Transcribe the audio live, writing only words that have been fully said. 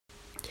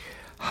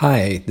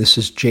Hi, this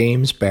is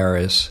James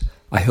Baraz.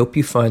 I hope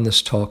you find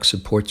this talk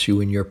supports you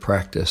in your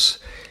practice.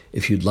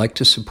 If you'd like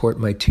to support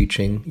my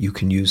teaching, you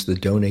can use the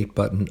donate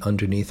button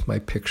underneath my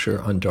picture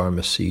on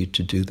Dharma Seed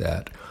to do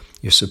that.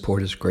 Your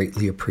support is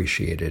greatly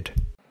appreciated.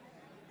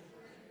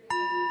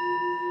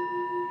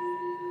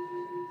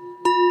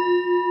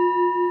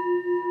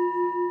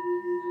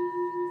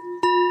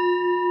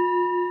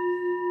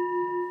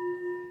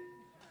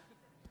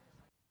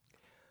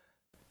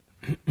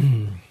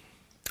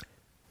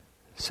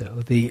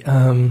 So the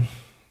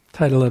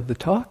title of the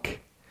talk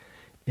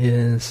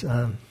is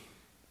The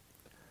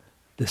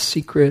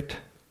Secret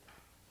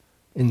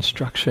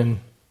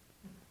Instruction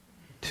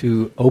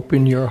to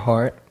Open Your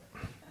Heart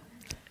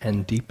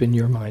and Deepen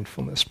Your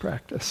Mindfulness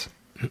Practice.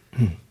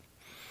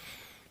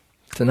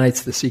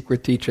 Tonight's the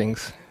secret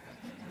teachings.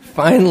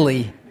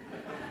 Finally,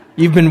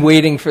 you've been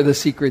waiting for the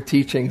secret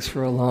teachings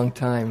for a long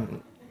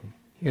time.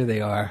 Here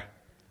they are.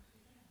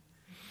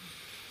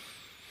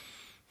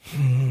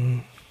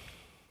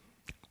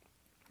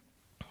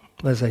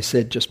 As I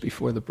said just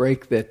before the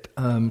break, that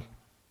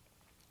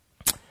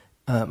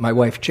my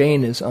wife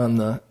Jane is on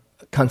the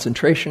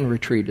concentration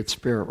retreat at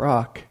Spirit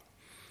Rock,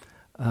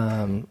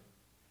 and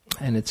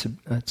it's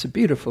a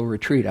beautiful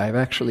retreat. I've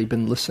actually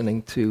been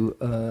listening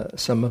to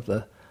some of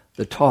the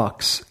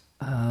talks.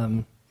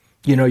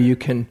 You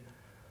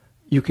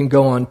can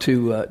go on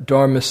to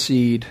Dharma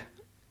Seed,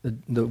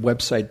 the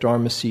website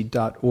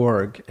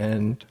dharmaseed.org,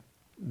 and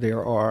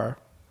there are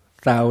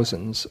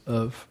thousands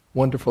of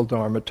wonderful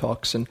Dharma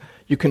talks, and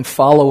you can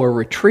follow a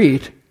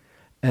retreat,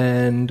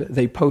 and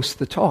they post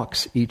the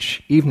talks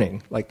each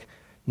evening. Like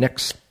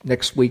next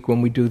week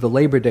when we do the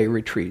Labor Day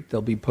retreat,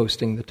 they'll be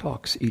posting the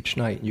talks each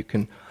night. You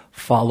can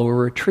follow a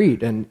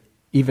retreat and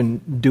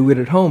even do it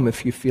at home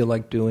if you feel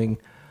like doing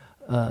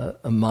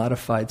a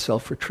modified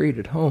self-retreat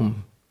at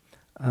home.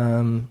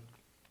 And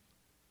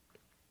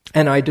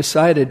I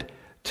decided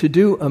to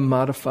do a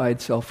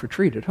modified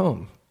self-retreat at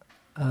home.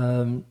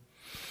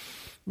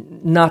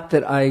 Not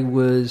that I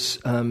was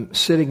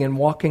sitting and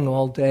walking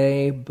all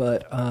day,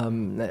 but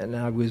and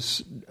I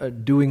was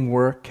doing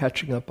work,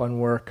 catching up on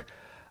work.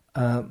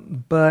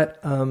 But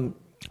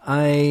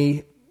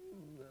I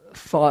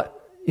thought,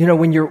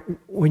 when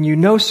you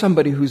know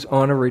somebody who's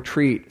on a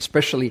retreat,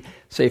 especially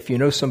say if you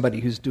know somebody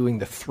who's doing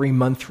the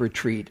 3-month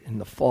retreat in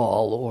the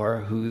fall,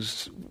 or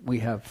we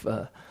have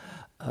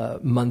a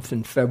month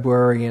in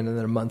February and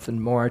then a month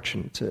in March,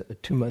 and it's a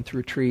 2-month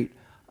retreat.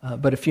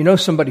 But if you know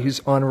somebody who's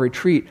on a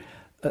retreat,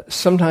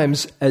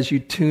 sometimes as you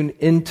tune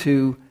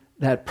into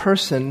that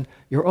person,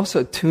 you're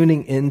also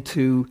tuning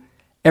into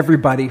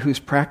everybody who's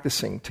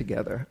practicing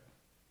together.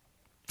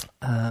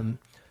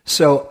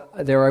 So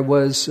there I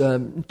was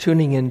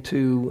tuning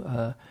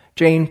into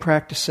Jane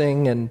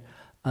practicing, and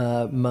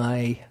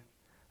my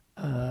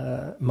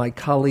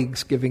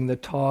colleagues giving the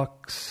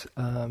talks,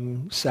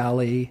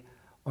 Sally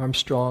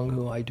Armstrong,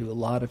 who I do a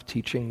lot of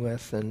teaching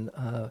with, and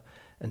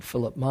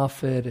Philip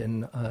Moffat,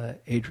 and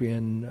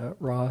Adrian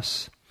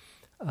Ross,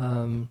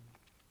 and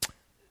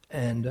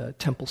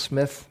Temple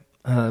Smith.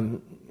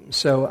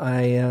 So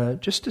I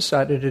just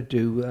decided to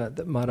do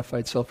the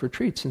modified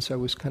self-retreat, since I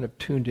was kind of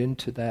tuned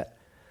into that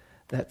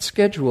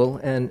schedule.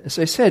 And as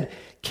I said,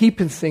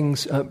 keeping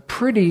things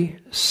pretty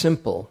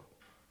simple.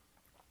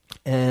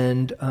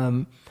 And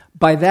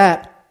by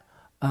that,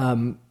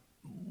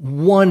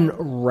 one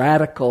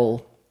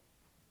radical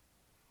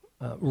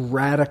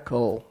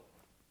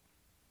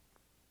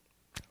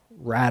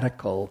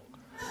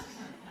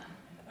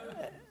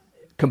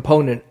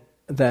component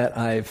that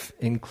I've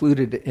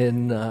included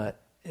in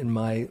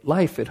my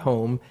life at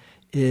home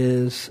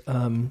is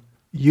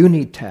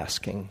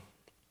unitasking.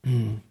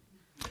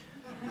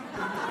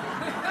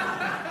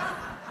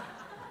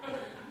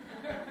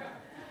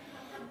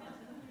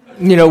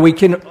 We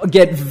can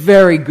get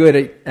very good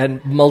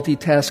at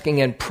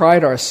multitasking and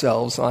pride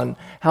ourselves on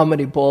how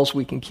many balls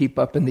we can keep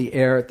up in the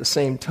air at the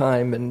same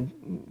time,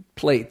 and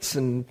plates,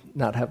 and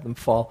not have them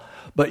fall.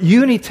 But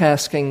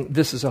unitasking,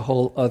 this is a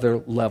whole other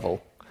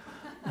level.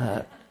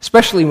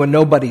 Especially when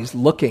nobody's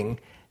looking,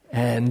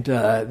 and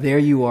there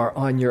you are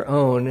on your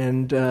own,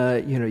 and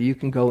you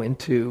can go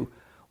into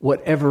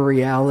whatever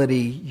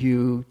reality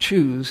you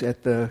choose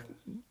at the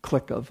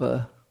click of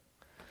a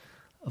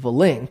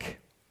link.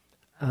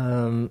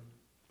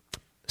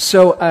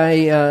 So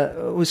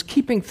I was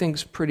keeping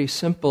things pretty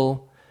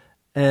simple,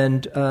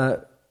 and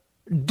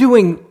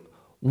doing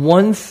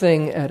one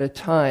thing at a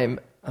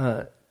time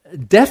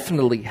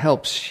definitely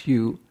helps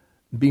you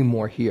be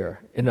more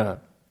here in an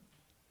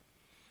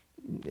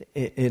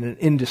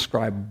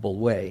indescribable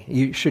way.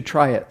 You should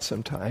try it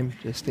sometime,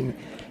 just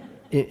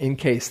in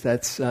case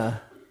that's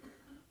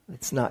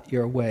not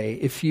your way.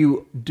 If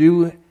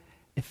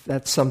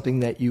that's something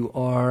that you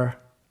are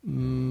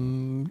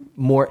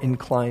more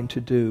inclined to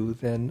do,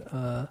 then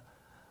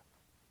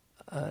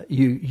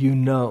you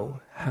know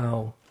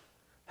how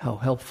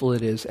helpful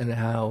it is, and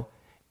how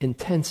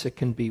intense it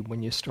can be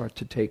when you start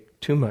to take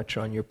too much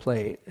on your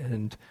plate.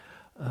 And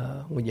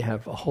when you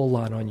have a whole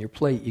lot on your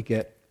plate, you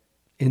get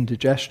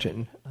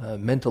indigestion,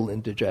 mental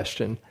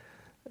indigestion,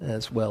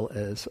 as well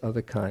as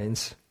other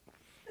kinds.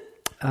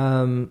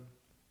 But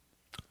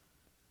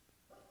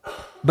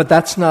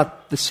that's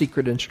not the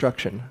secret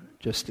instruction,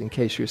 just in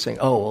case you're saying,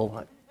 oh,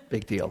 well,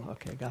 big deal.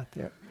 Okay, got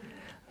there.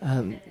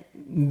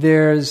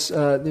 There's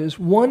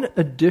one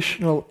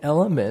additional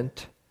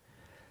element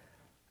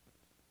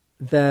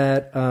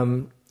that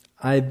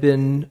I've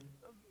been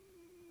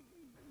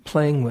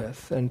playing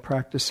with and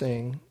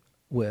practicing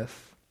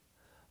with,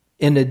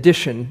 in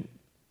addition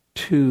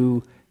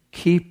to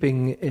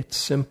keeping it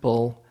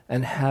simple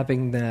and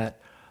having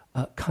that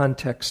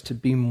context to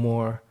be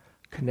more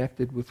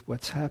connected with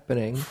what's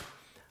happening,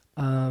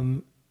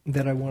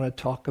 that I want to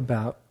talk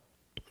about.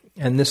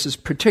 And this is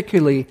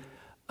particularly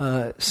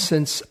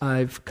since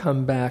I've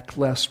come back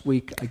last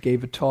week. I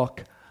gave a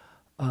talk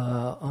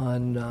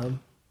on,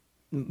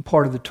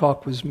 part of the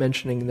talk was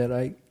mentioning that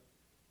I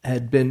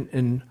had been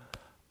in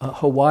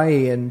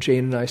Hawaii, and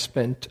Jane and I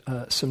spent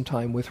some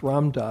time with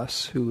Ram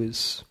Dass, who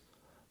is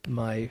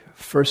my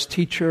first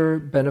teacher,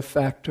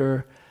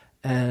 benefactor,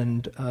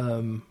 and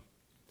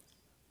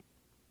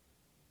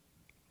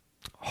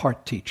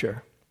heart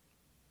teacher,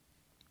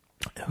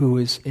 who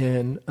is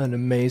in an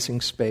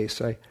amazing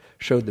space. I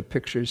showed the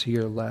pictures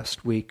here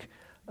last week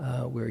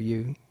where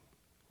you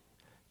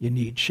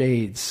need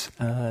shades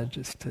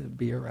just to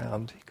be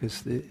around,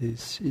 because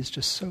he's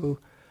just so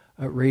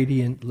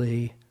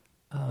radiantly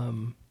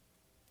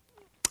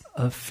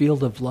a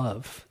field of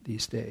love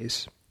these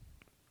days.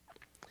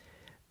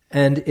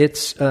 And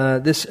it's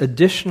this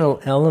additional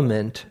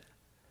element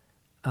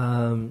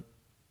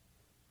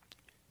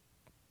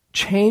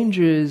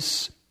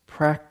changes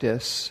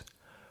practice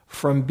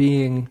from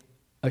being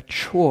a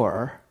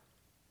chore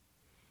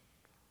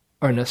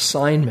or an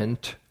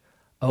assignment.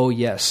 Oh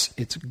yes,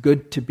 it's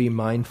good to be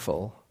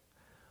mindful.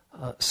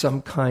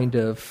 Some kind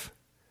of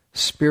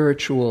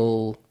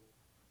spiritual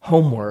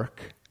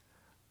homework,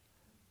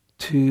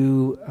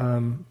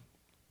 to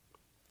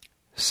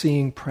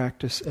seeing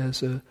practice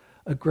as a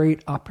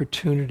great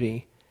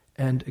opportunity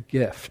and a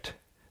gift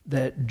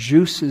that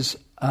juices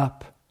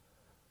up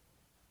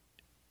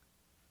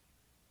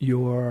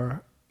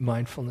your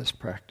mindfulness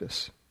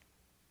practice.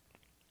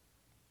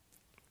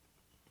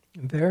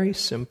 Very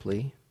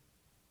simply,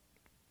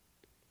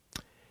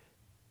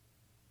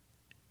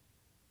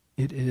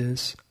 it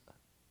is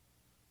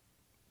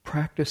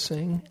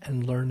practicing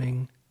and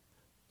learning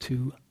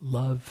to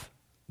love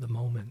the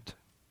moment.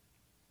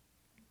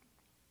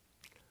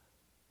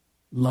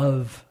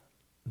 Love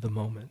the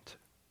moment.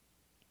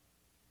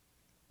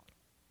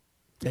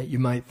 That you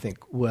might think,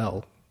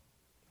 well,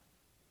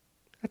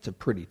 that's a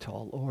pretty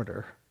tall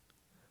order.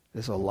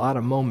 There's a lot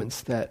of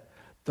moments that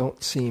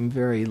don't seem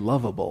very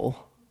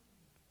lovable.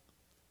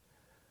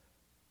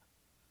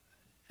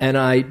 And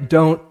I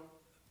don't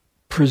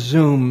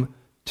presume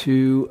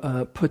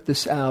to put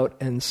this out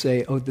and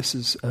say, oh, this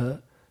is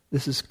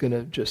going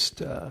to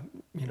just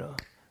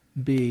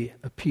be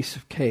a piece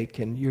of cake,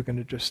 and you're going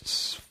to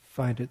just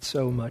find it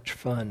so much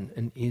fun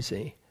and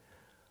easy.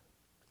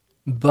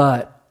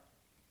 But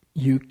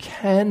you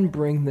can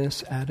bring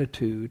this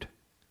attitude,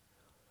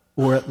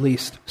 or at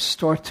least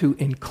start to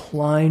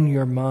incline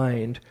your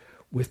mind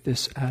with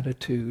this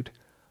attitude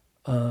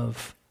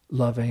of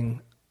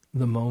loving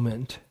the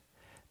moment.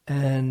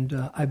 And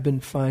I've been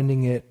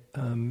finding it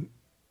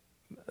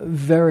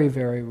very,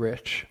 very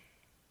rich.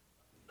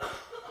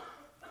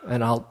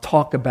 And I'll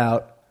talk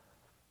about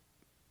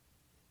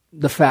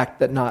the fact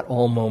that not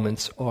all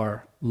moments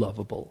are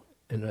lovable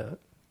in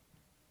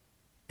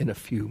a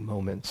few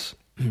moments,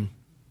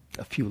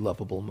 a few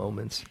lovable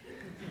moments.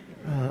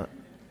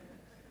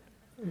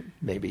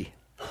 Maybe.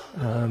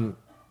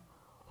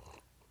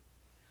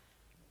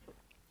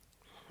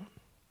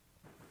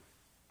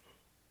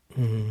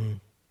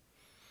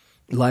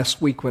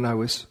 Last week when I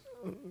was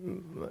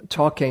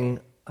talking,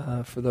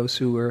 for those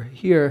who were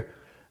here,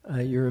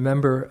 you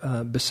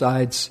remember,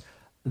 besides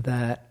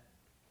that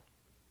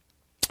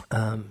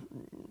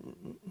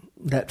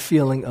that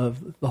feeling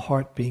of the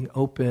heart being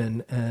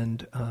open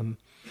and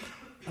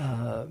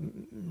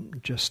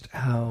just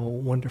how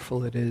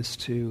wonderful it is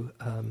to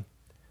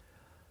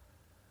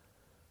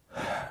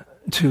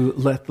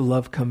let the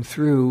love come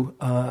through,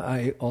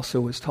 I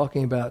also was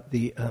talking about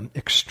the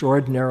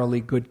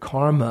extraordinarily good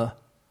karma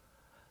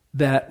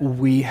that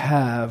we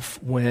have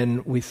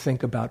when we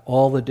think about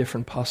all the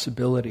different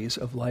possibilities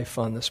of life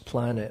on this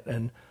planet.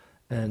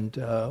 And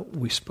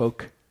we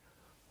spoke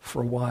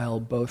for a while,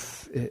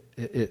 both,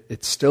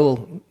 it's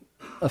still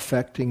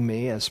affecting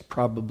me, as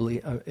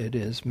probably it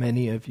is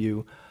many of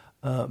you,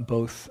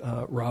 both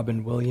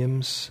Robin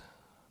Williams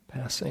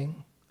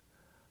passing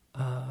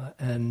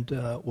and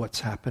what's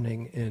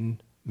happening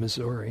in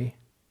Missouri.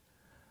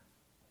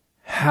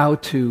 How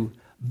to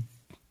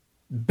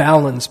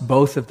balance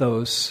both of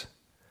those,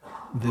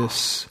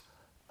 this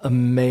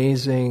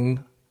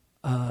amazing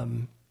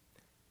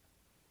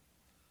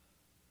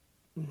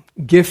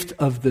gift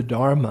of the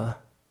dharma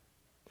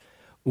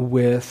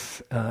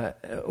with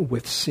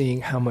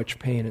seeing how much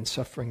pain and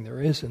suffering there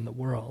is in the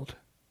world.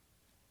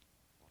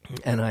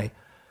 And I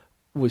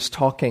was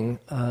talking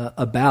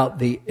about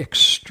the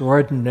extraordinary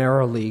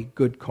extraordinarily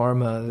good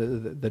karma.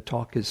 The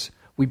talk is,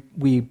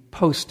 we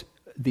post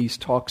these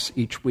talks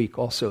each week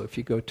also. If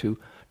you go to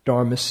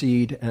Dharma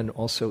Seed and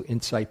also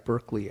Insight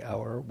Berkeley,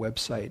 our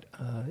website,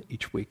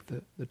 each week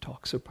the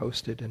talks are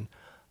posted, and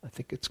I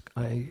think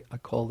I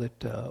call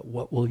it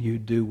What Will You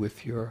Do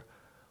With Your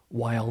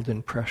Wild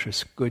and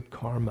Precious Good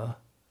Karma?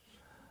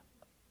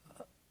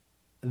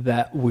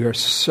 That we're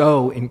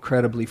so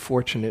incredibly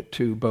fortunate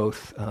to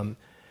both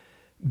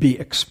be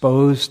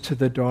exposed to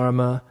the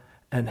Dharma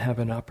and have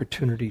an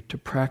opportunity to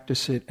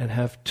practice it and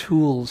have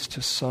tools to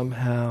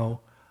somehow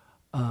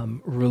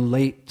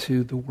relate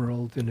to the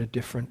world in a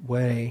different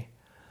way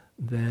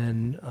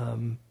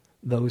than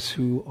those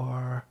who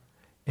are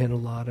in a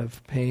lot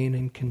of pain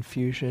and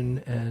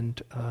confusion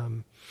and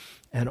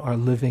are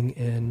living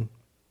in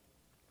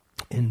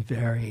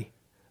very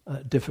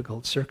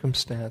difficult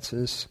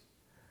circumstances.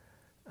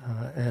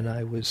 And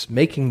I was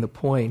making the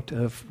point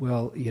of,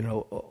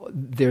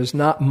 there's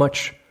not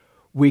much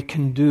we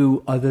can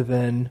do other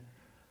than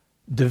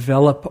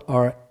develop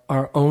our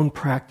own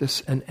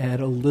practice and add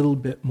a little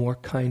bit more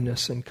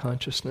kindness and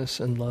consciousness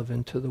and love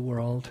into the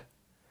world,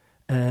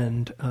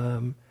 and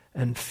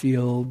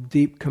feel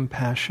deep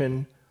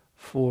compassion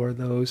for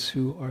those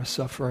who are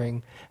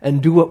suffering,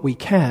 and do what we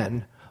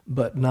can,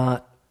 but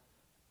not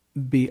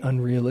be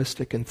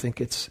unrealistic and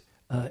think it's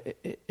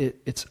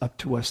up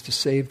to us to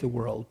save the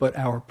world. But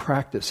our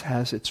practice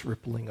has its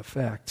rippling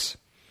effects.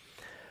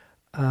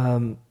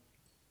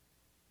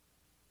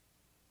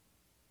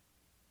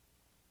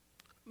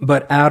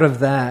 But out of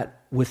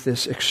that, with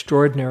this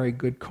extraordinary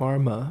good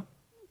karma,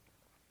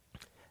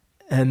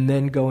 and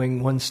then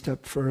going one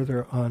step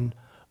further on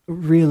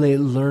really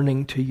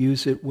learning to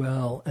use it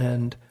well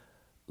and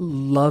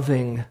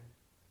loving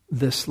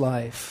this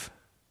life.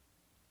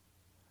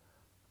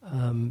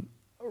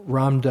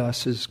 Ram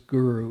Dass's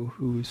guru,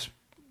 who's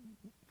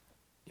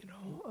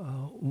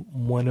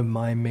one of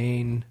my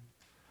main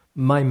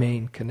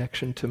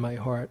connection to my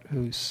heart,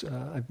 who's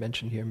I've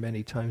mentioned here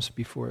many times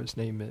before. His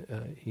name,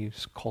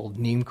 he's called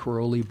Neem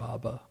Karoli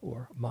Baba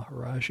or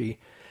Maharaji.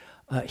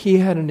 He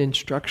had an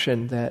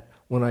instruction that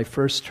when I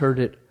first heard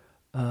it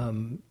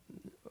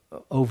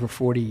over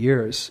 40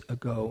 years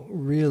ago,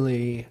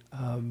 really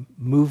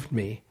moved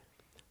me.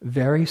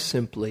 Very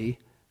simply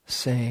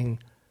saying,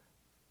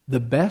 the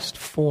best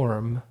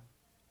form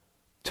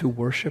to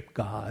worship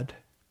God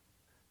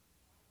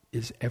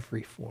is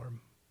every form.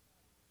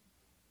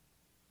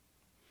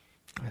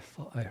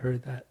 I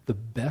heard that. The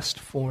best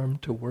form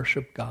to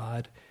worship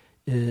God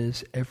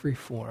is every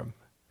form.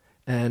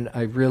 And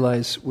I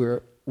realize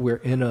we're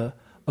in a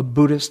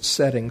Buddhist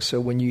setting, so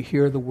when you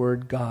hear the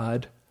word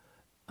God,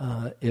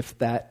 if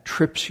that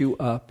trips you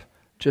up,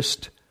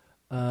 just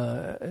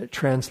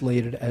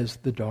translate it as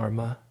the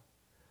Dharma,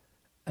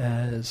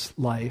 as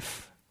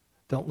life.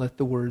 Don't let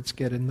the words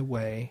get in the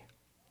way.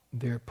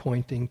 They're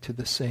pointing to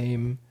the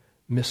same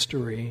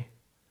mystery,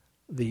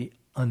 the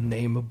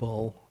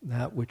unnameable,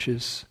 that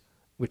which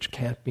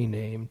can't be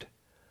named.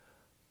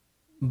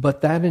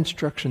 But that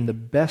instruction, the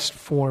best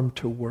form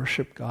to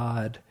worship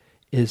God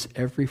is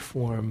every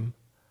form,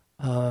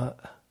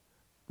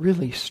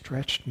 really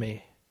stretched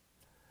me.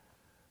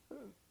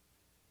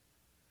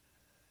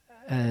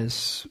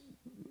 As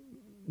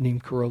Neem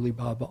Karoli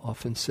Baba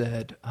often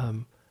said,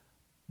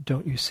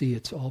 don't you see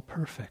it's all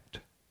perfect?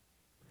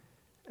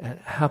 And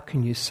how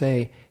can you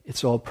say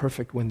it's all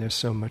perfect when there's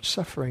so much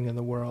suffering in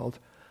the world?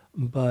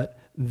 But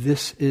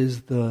this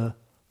is the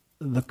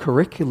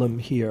curriculum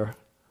here,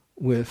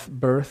 with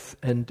birth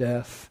and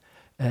death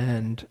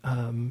and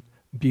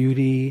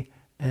beauty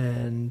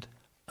and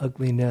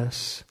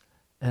ugliness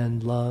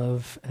and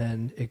love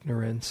and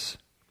ignorance.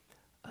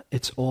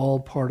 It's all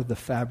part of the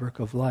fabric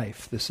of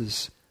life. This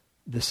is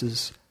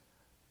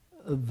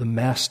the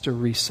master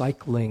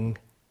recycling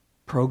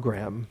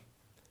program,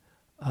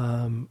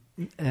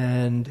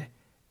 and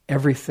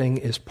everything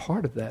is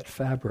part of that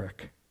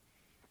fabric.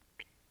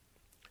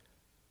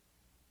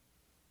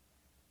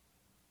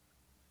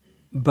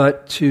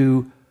 But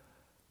to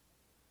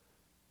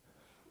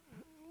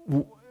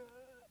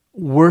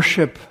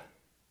worship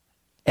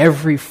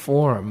every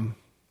form,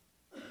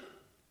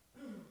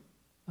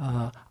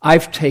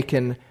 I've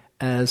taken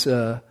as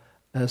a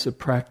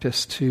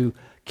practice to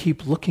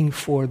keep looking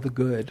for the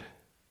good,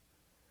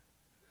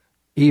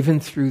 even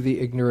through the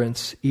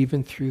ignorance,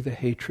 even through the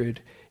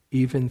hatred,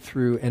 even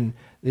through, and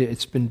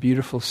it's been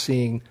beautiful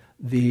seeing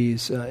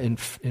these in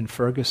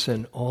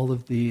Ferguson, all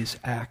of these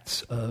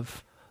acts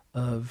of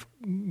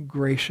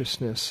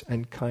graciousness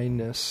and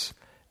kindness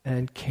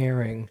and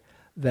caring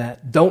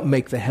that don't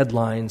make the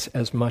headlines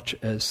as much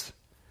as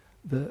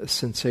the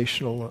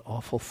sensational and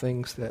awful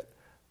things that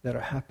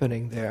are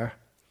happening there.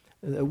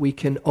 We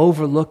can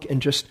overlook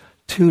and just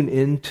tune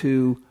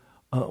into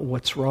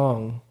what's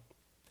wrong,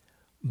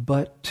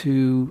 but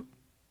to,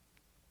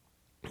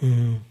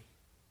 in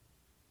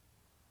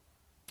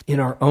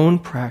our own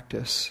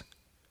practice,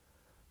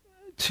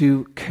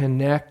 to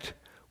connect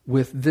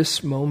with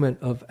this moment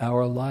of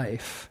our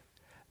life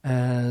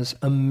as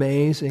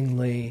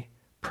amazingly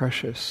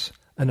precious,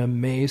 an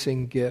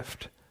amazing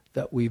gift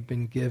that we've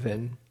been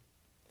given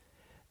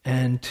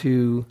and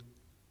to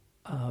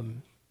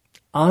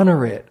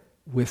honor it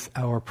with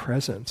our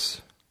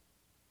presence.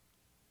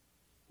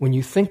 When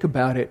you think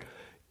about it,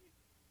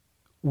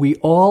 we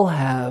all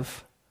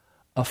have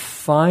a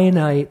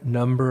finite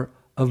number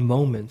of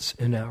moments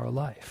in our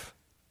life.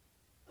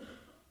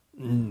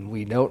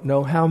 We don't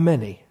know how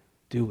many,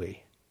 do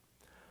we?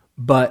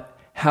 But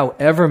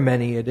however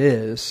many it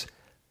is,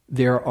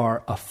 there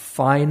are a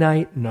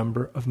finite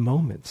number of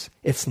moments.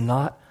 It's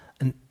not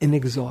an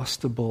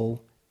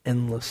inexhaustible,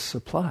 endless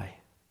supply.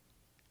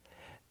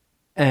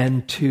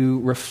 And to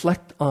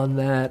reflect on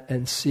that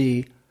and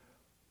see,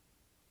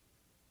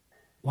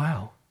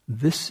 wow,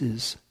 this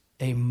is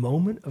a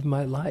moment of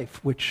my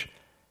life which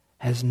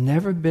has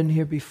never been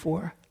here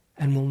before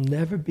and will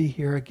never be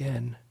here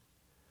again.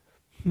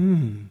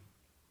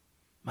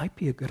 Might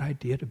be a good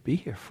idea to be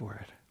here for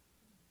it.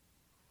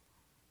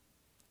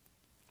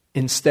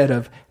 Instead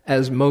of,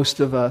 as most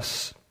of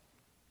us,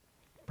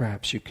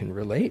 perhaps you can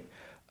relate,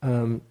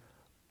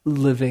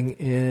 living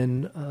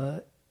in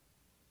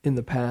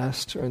the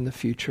past or in the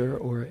future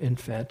or in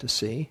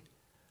fantasy.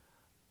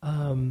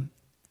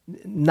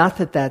 Not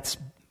that that's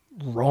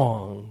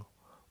wrong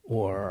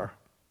or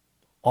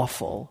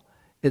awful.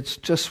 It's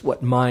just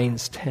what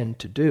minds tend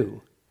to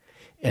do.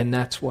 And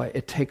that's why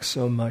it takes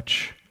so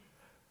much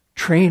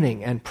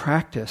training and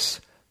practice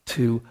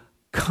to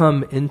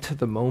come into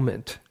the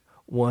moment.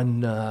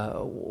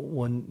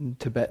 One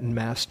Tibetan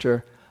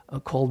master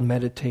called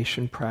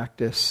meditation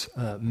practice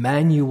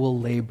manual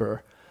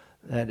labor.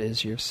 That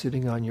is, you're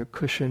sitting on your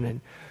cushion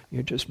and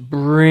you're just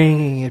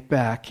bringing it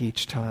back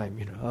each time.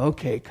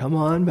 Okay, come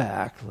on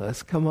back.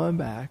 Let's come on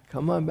back.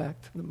 Come on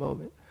back to the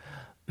moment.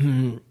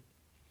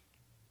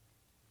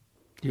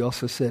 You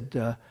also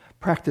said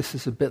practice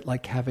is a bit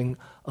like having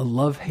a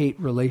love-hate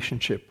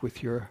relationship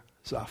with your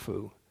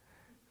zafu,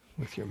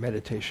 with your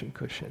meditation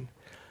cushion.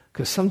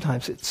 Because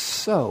sometimes it's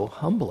so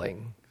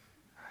humbling.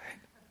 Right?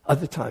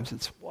 Other times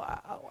it's,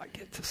 wow, I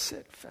get to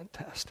sit.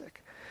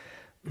 Fantastic.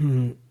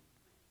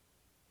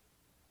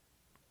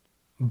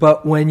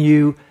 But when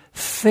you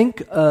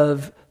think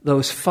of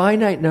those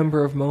finite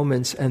number of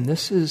moments, and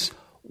this is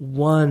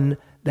one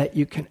that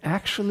you can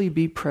actually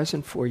be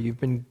present for, you've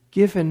been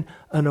given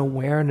an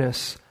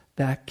awareness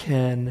that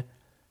can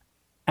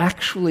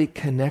actually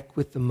connect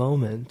with the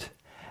moment,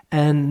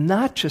 and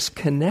not just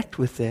connect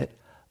with it,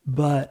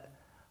 but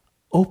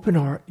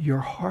open your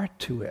heart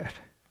to it.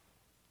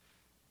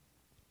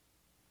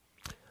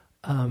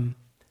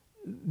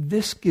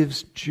 This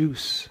gives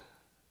juice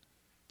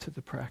to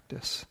the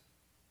practice.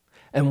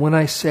 And when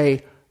I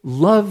say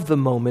love the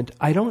moment,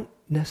 I don't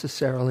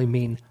necessarily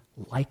mean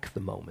like the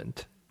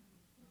moment.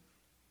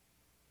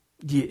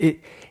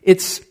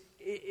 It's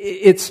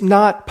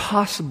not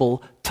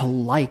possible to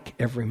like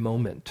every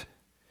moment.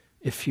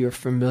 If you're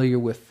familiar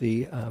with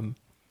the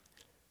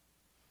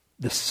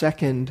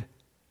second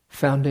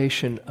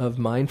foundation of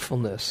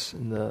mindfulness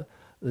and the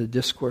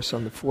discourse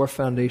on the 4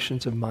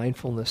 foundations of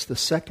mindfulness, the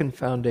second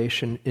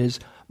foundation is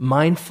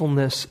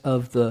mindfulness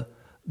of the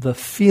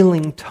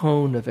feeling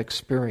tone of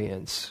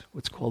experience,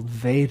 what's called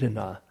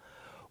Vedana,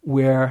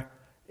 where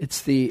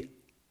it's the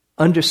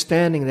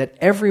understanding that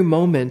every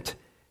moment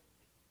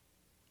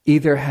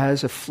either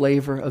has a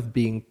flavor of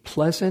being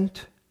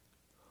pleasant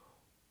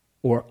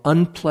or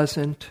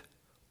unpleasant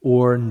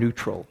or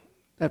neutral.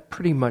 That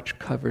pretty much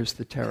covers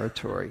the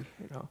territory,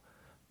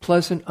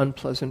 Pleasant,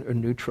 unpleasant, or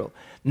neutral.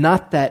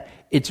 Not that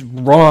it's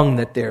wrong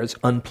that there's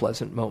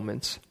unpleasant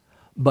moments,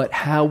 but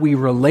how we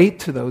relate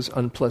to those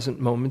unpleasant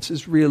moments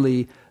is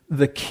really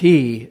the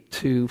key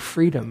to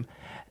freedom.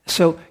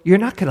 So you're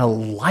not going to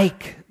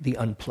like the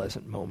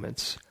unpleasant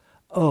moments.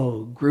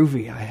 Oh,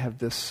 groovy, I have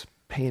this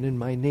pain in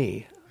my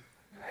knee.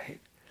 Right?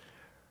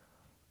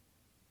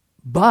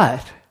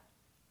 But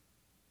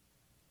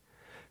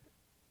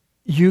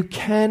you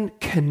can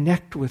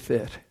connect with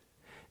it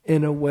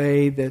in a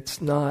way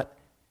that's not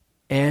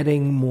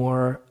adding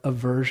more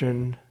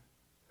aversion,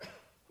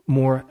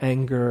 more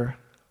anger,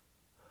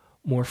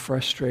 more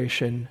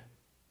frustration.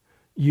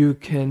 You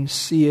can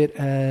see it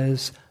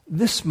as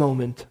this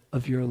moment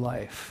of your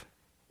life.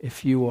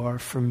 If you are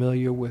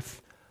familiar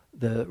with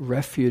the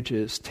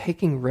refuges,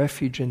 taking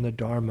refuge in the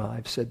Dharma,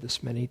 I've said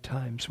this many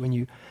times, when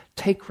you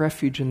take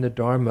refuge in the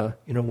Dharma,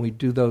 we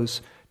do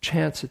those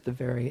chants at the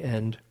very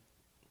end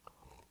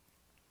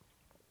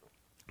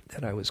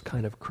that I was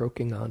kind of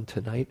croaking on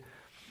tonight.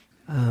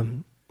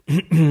 That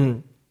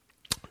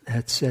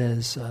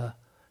says,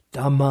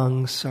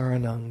 Dhammang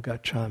saranang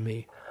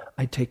gacchami.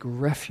 I take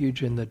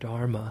refuge in the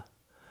Dharma.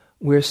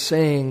 We're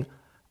saying,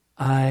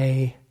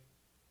 I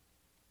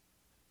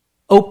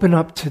open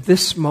up to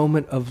this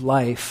moment of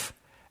life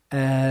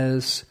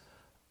as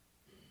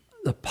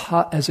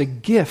a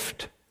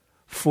gift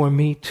for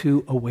me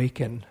to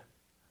awaken.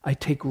 I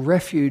take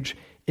refuge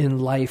in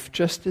life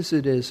just as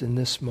it is in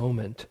this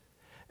moment.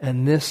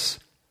 And this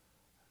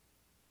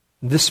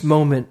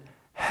moment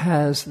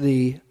has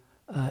the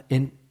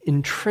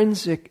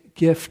intrinsic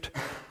gift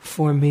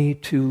for me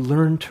to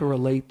learn to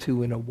relate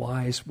to in a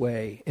wise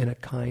way, in a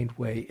kind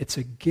way. It's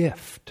a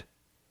gift.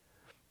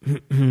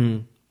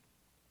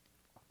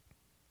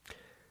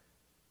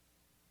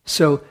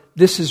 So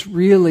this is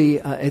really,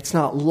 it's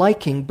not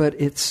liking, but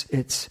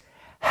it's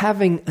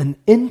having an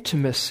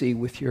intimacy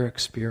with your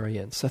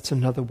experience. That's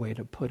another way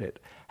to put it.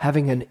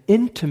 Having an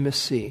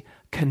intimacy,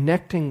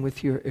 connecting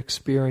with your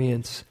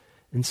experience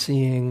and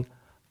seeing,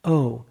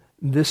 oh,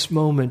 this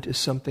moment is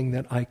something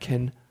that I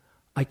can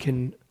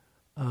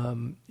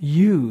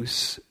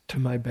use to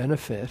my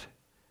benefit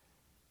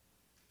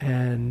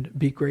and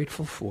be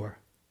grateful for.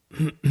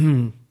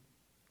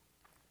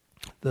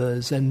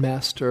 The Zen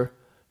master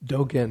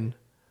Dogen,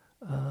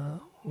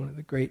 one of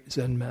the great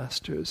Zen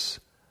masters,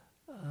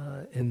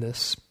 in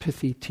this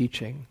pithy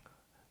teaching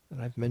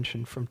that I've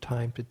mentioned from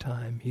time to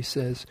time, he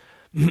says,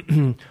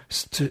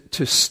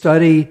 to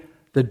study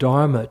the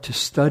Dharma, to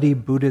study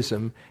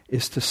Buddhism,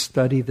 is to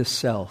study the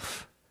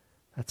self.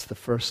 That's the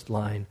first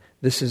line.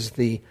 This is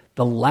the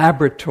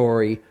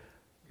laboratory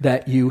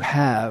that you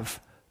have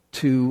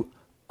to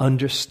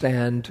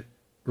understand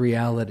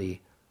reality.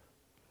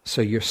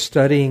 So you're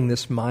studying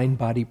this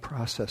mind-body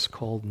process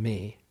called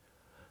me.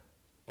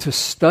 To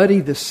study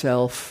the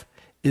self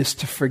is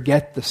to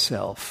forget the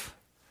self.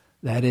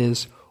 That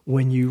is,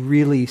 when you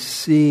really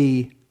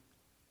see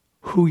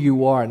who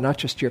you are, not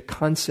just your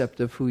concept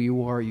of who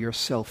you are, your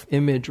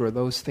self-image or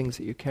those things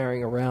that you're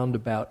carrying around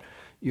about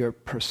your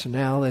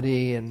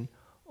personality and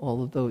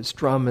all of those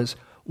dramas.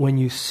 When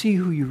you see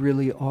who you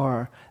really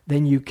are,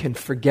 then you can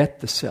forget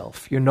the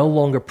self. You're no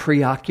longer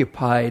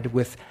preoccupied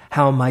with,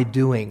 how am I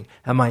doing?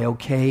 Am I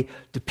okay?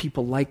 Do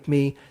people like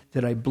me?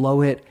 Did I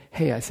blow it?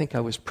 Hey, I think I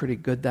was pretty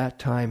good that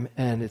time.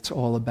 And it's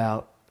all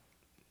about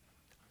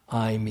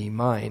I, me,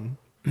 mine.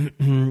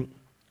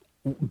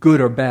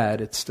 Good or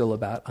bad, it's still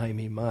about I,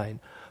 me, mine.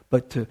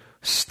 But to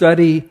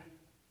study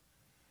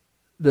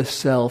the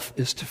self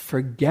is to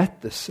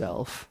forget the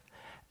self.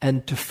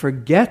 And to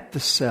forget the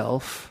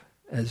self,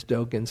 as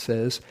Dogen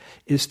says,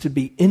 is to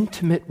be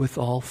intimate with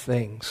all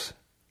things.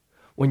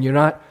 When you're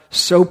not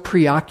so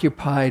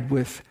preoccupied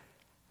with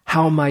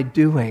how am I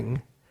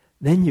doing,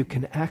 then you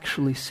can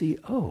actually see,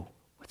 oh,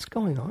 what's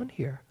going on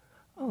here?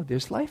 Oh,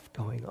 there's life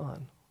going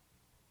on.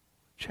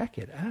 Check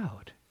it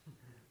out.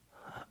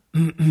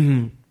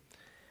 And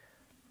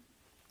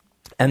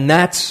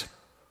that's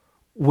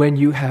when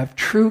you have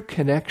true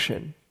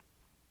connection,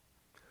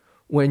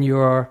 when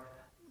the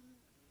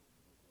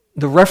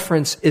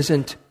reference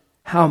isn't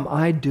how am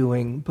I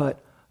doing,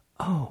 but,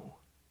 oh,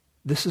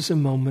 this is a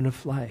moment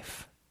of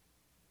life.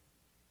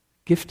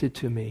 Gifted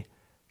to me.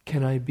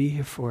 Can I be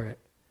here for it?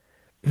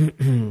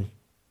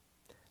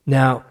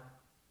 Now,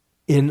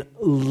 in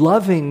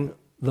loving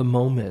the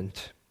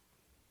moment,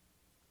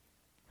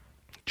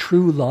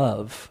 true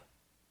love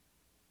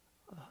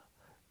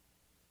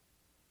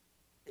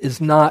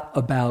is not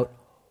about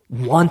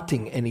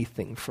wanting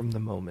anything from the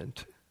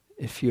moment.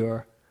 If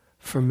you're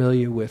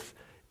familiar with,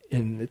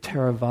 in the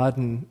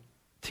Theravadan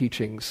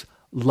teachings,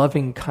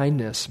 loving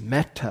kindness,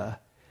 metta,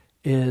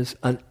 is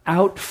an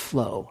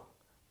outflow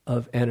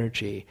of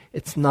energy.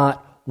 It's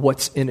not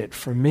what's in it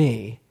for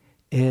me.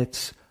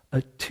 It's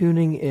a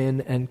tuning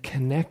in and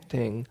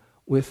connecting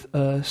with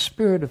a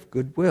spirit of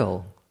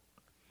goodwill.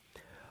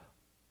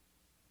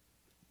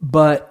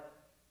 But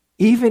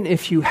even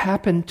if you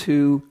happen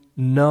to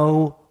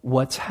know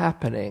what's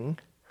happening,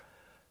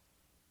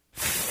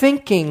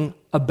 thinking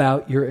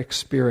about your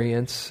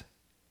experience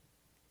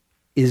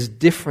is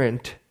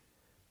different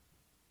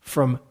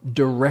from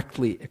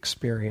directly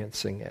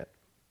experiencing it.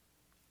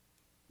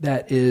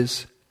 That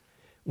is,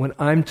 when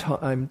I'm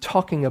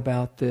talking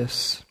about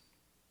this,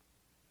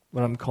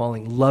 what I'm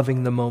calling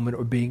loving the moment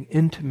or being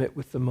intimate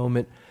with the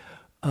moment,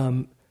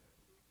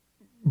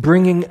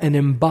 bringing an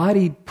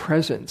embodied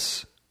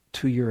presence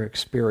to your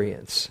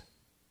experience.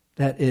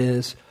 That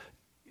is,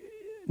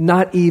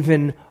 not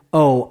even,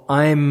 oh,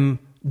 I'm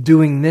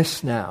doing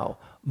this now,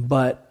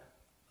 but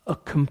a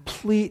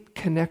complete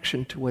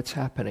connection to what's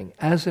happening.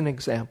 As an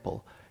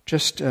example,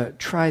 just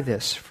try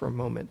this for a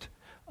moment.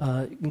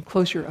 You can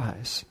close your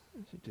eyes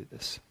as you do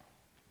this.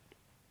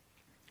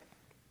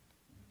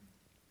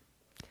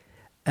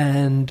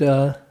 And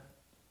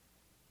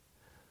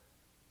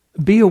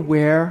be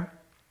aware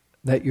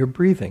that you're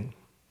breathing.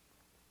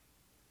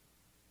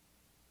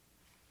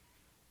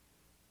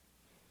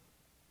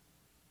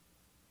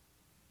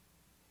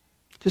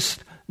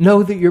 Just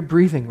know that you're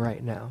breathing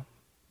right now.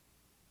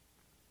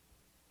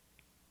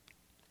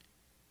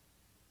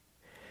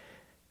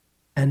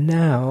 And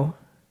now,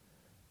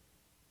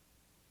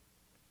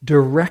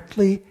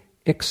 directly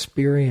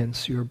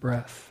experience your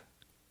breath.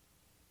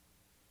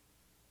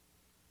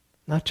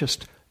 Not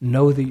just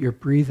know that you're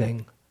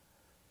breathing.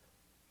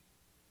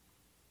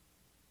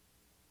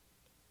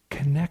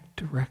 Connect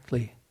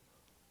directly.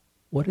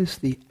 What is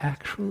the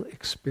actual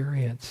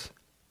experience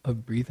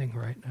of breathing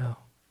right now?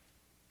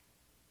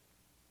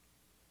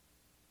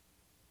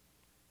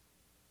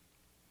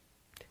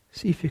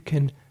 See if you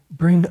can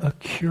bring a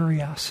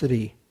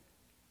curiosity,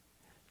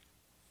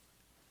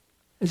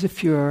 as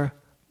if you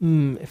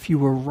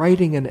were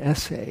writing an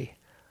essay,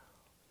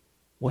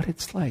 what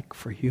it's like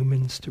for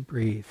humans to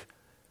breathe.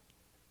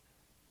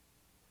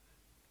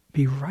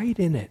 be right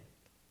in it.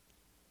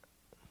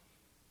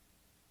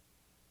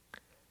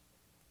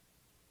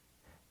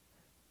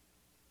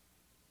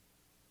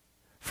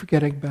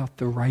 Forgetting about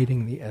the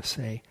writing the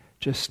essay,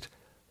 just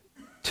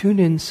tune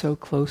in so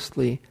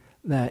closely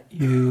that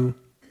you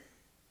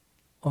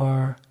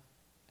are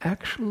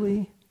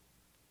actually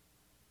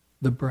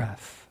the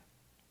breath.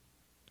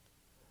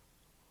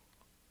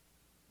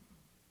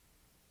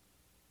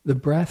 The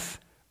breath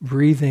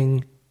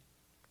breathing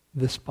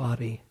this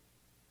body.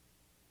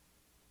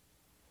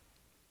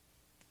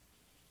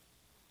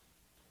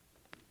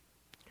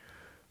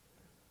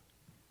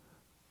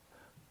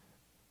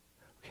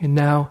 Okay,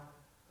 now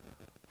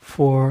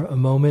for a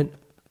moment,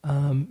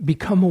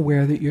 become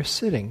aware that you're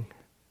sitting.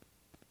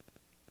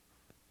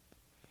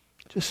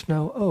 Just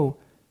know, oh,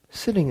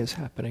 sitting is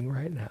happening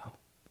right now.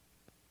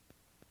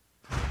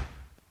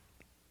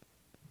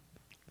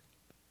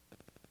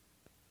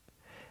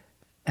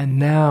 And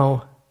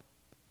now,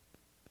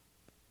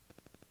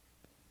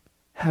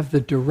 have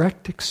the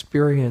direct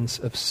experience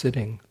of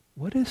sitting.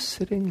 What is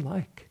sitting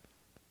like?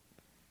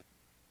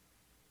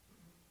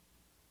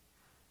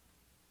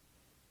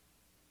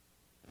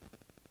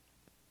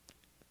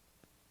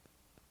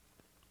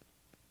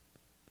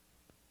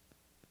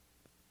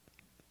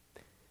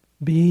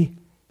 Be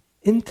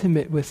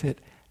intimate with it,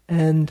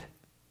 and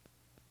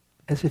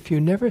as if you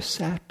never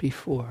sat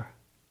before.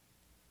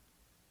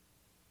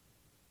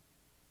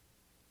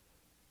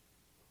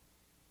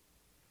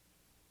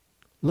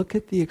 Look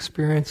at the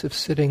experience of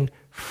sitting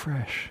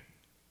fresh.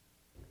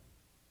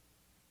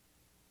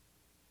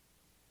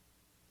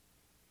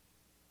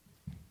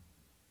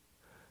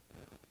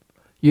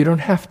 You don't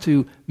have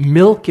to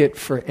milk it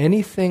for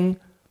anything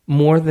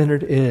more than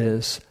it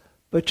is,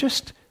 but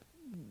just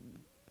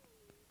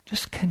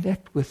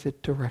connect with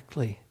it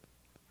directly.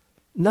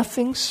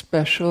 Nothing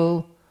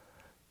special,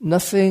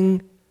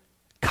 nothing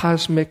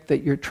cosmic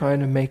that you're trying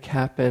to make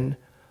happen,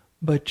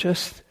 but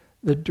just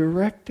the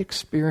direct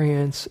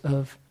experience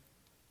of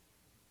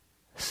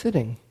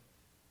sitting.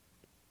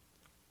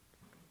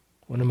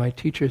 One of my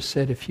teachers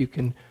said, if you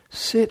can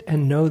sit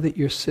and know that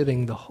you're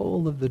sitting, the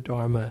whole of the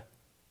Dharma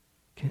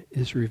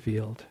is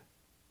revealed.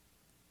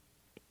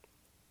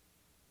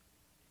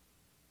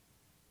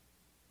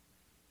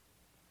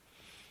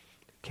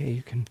 Okay,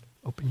 you can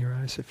open your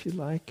eyes if you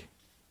like.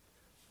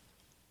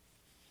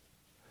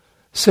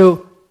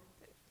 So,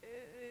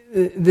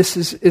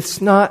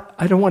 it's not,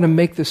 I don't want to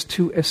make this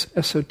too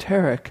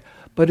esoteric,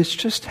 but it's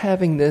just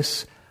having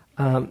this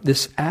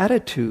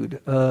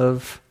attitude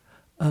of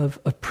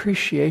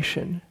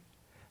appreciation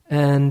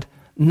and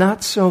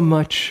not so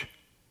much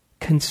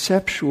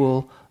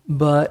conceptual,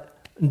 but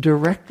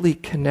directly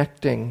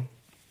connecting.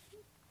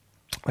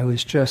 I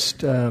was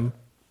just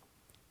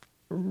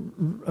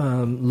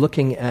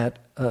looking at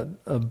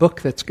a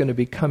book that's going to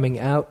be coming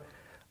out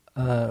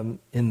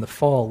in the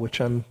fall,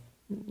 which I'm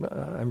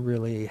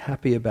really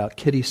happy about.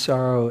 Kitty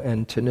Sorrow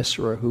and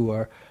Tanisara, who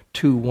are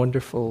two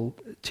wonderful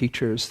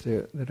teachers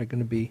that are going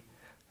to be,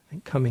 I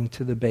think, coming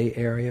to the Bay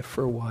Area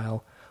for a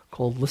while,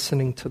 called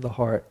Listening to the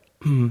Heart.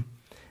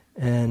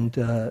 And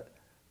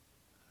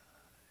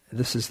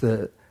this is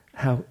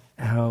how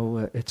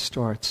it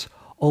starts.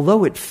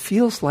 Although it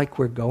feels like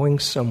we're going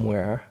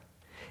somewhere,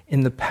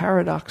 in the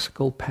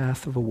paradoxical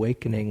path of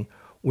awakening,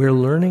 we're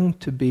learning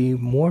to be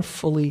more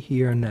fully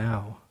here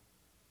now.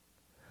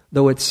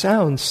 Though it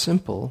sounds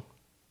simple,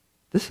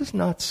 this is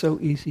not so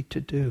easy to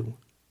do.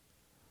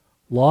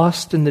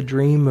 Lost in the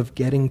dream of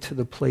getting to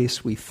the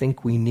place we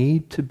think we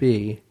need to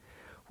be,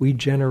 we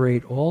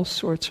generate all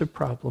sorts of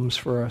problems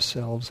for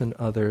ourselves and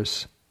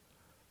others.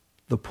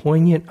 The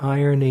poignant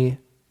irony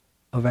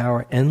of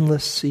our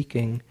endless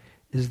seeking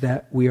is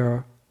that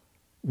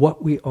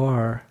what we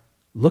are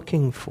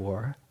looking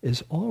for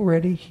is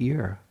already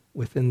here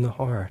within the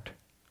heart.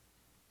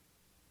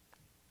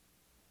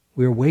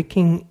 We're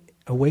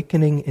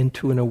awakening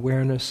into an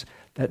awareness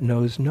that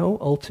knows no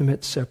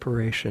ultimate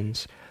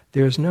separations.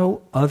 There's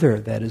no other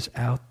that is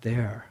out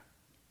there.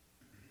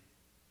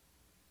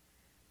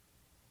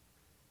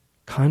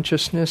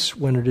 Consciousness,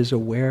 when it is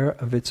aware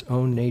of its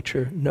own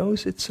nature,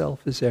 knows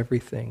itself as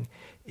everything.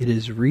 It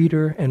is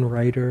reader and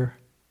writer,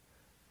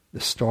 the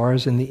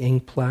stars in the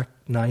ink-black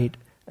night,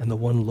 and the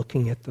one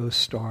looking at those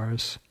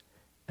stars.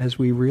 As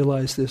we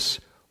realize this,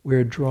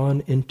 we're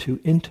drawn into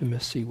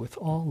intimacy with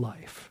all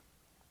life.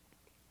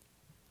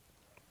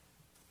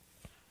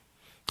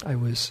 I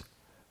was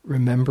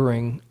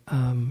remembering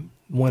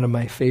one of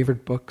my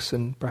favorite books,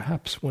 and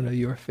perhaps one of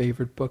your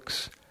favorite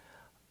books,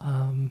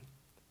 The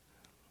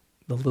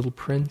Little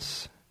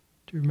Prince.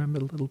 Do you remember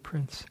The Little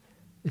Prince?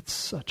 It's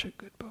such a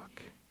good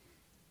book.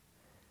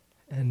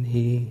 And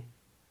he,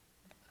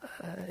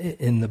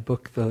 in the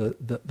book,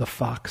 the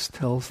fox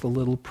tells the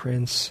little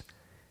prince,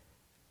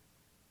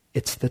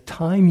 it's the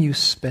time you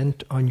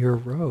spent on your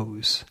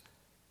rose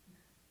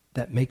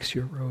that makes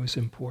your rose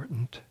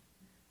important.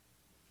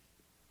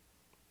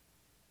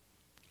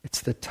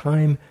 It's the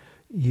time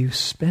you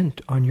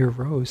spent on your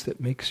rose that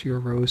makes your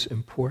rose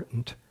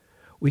important.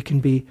 We can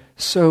be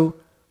so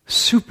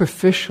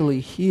superficially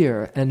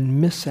here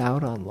and miss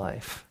out on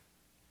life.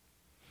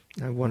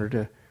 I wanted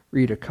to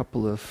read a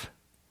couple of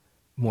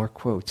more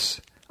quotes.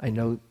 I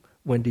know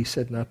Wendy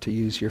said not to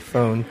use your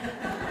phone,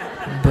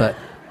 but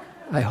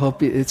I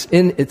hope it's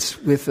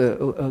with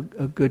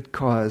a good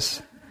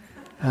cause.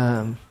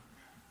 From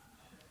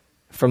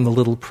The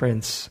Little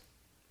Prince.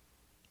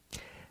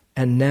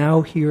 And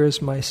now here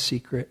is my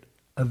secret,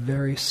 a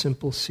very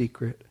simple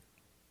secret.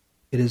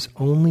 It is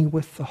only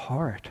with the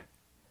heart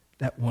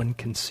that one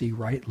can see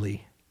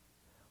rightly.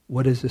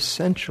 What is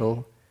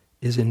essential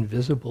is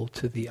invisible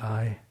to the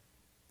eye.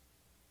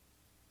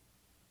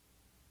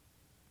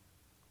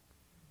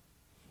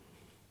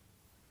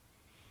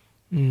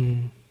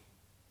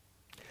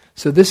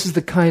 So this is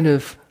the kind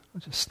of,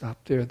 I'll just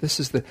stop there. This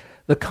is the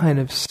kind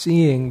of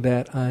seeing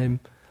that I'm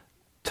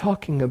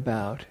talking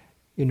about.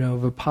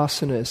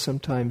 Vipassana is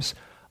sometimes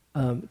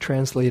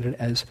translated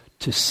as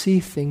to see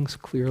things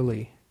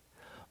clearly.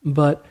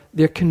 But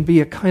there can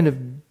be a kind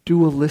of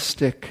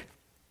dualistic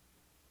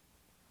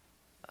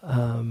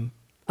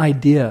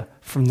idea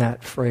from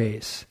that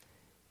phrase.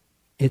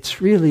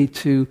 It's really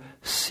to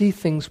see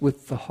things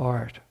with the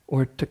heart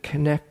or to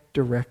connect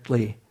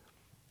directly.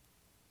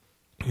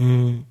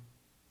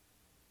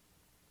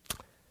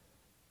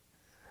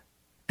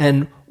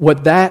 And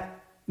what that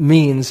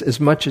means, as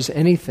much as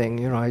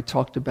anything, I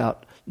talked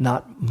about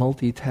not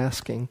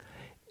multitasking.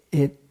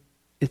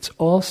 It's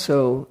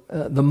also,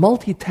 the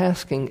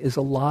multitasking is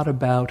a lot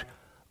about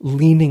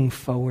leaning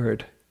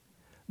forward.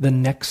 The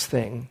next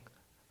thing.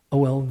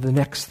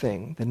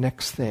 The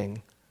next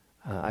thing.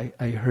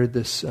 I heard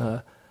this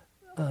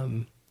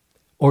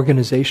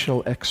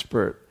organizational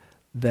expert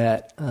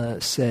that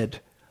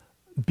said,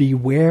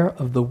 beware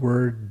of the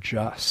word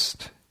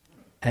just,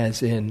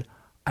 as in,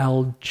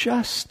 I'll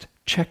just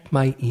check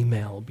my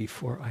email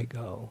before I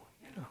go.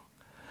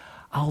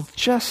 I'll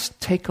just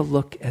take a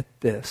look at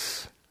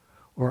this.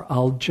 Or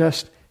I'll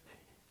just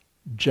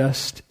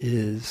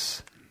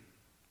is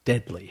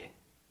deadly.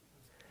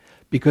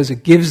 Because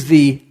it gives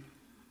the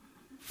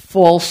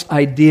false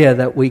idea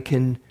that we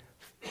can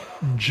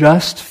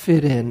just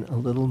fit in a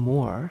little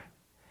more,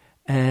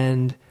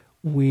 and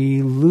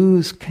we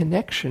lose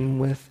connection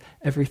with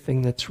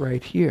everything that's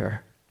right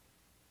here.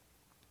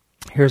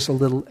 Here's a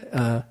little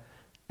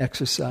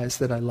exercise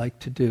that I like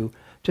to do.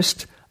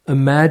 Just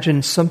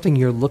imagine something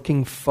you're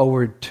looking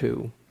forward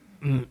to.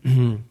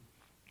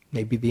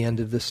 Maybe the end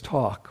of this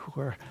talk,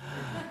 or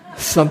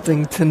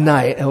something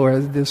tonight, or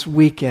this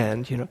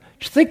weekend.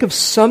 Just think of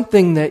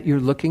something that you're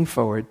looking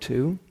forward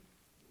to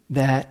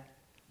that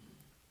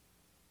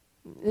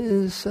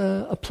is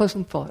a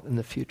pleasant thought in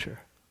the future.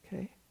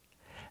 Okay,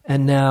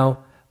 and now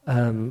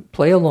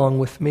play along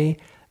with me.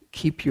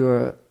 Keep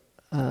your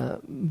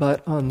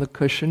butt on the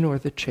cushion or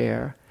the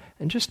chair,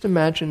 and just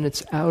imagine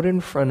it's out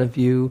in front of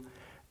you.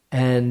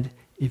 And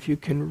if you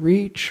can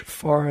reach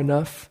far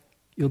enough,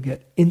 you'll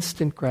get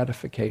instant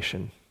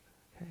gratification.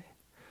 Okay.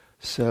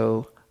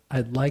 So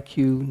I'd like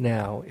you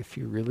now, if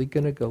you're really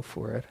going to go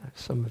for it,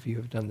 some of you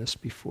have done this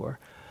before,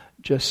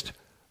 just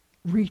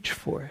reach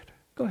for it.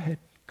 Go ahead.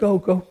 Go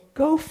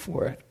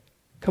for it.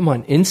 Come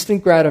on,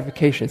 instant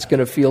gratification. It's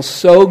going to feel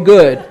so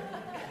good.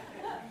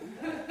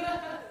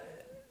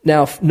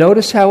 Now,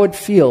 notice how it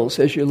feels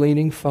as you're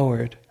leaning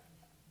forward.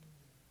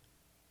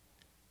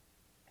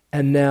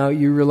 And now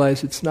you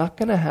realize it's not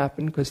going to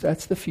happen because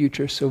that's the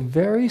future. So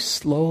very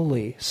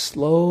slowly,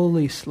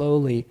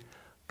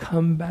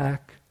 come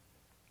back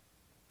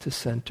to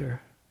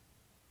center,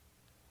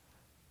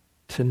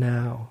 to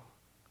now.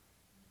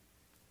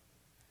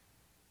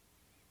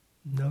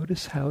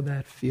 Notice how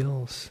that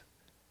feels.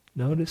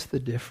 Notice the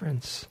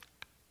difference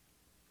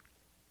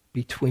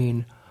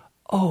between,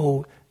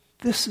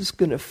 this is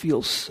going to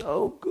feel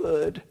so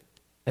good,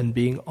 and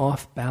being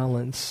off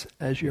balance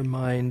as your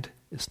mind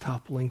is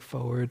toppling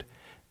forward,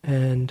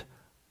 and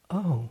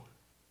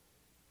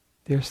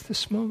there's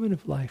this moment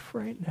of life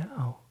right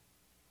now.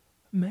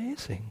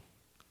 Amazing.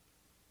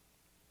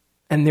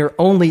 And there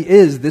only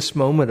is this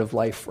moment of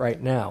life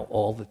right now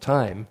all the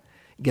time.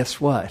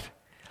 Guess what?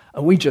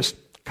 We just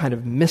kind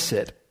of miss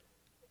it.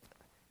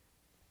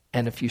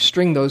 And if you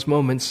string those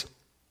moments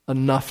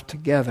enough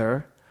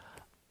together,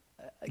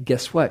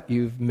 guess what?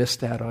 You've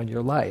missed out on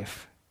your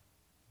life.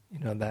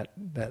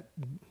 That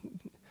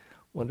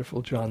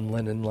wonderful John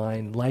Lennon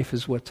line, life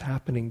is what's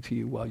happening to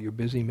you while you're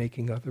busy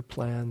making other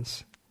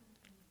plans.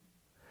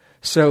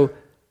 So,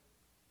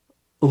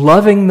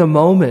 loving the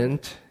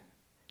moment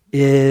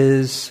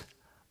is,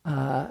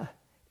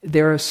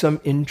 there are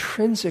some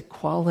intrinsic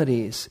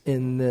qualities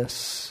in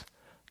this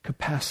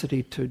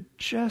capacity to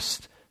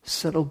just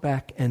settle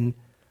back and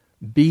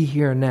be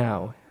here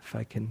now, if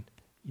I can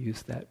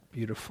use that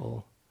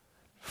beautiful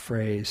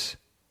phrase.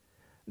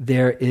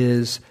 There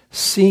is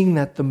seeing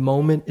that the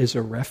moment is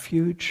a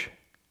refuge.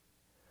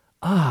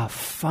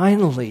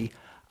 Finally,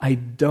 I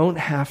don't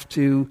have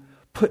to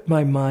put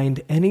my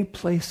mind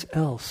anyplace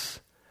else.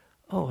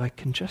 I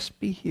can just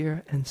be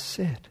here and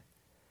sit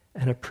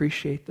and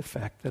appreciate the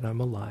fact that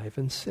I'm alive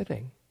and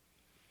sitting.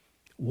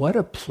 What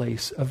a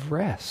place of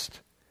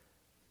rest.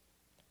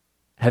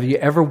 Have you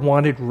ever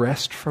wanted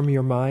rest from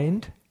your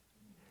mind?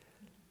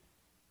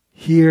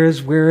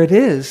 here's where it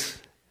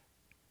is.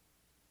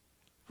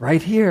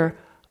 Right here.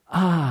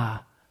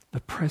 The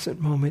present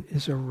moment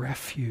is a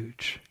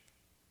refuge.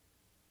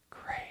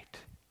 Great.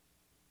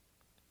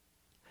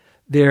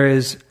 There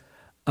is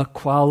a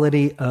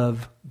quality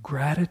of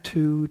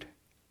gratitude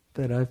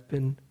that I've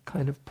been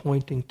kind of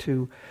pointing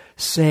to,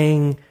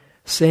 saying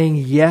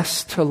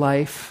yes to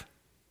life,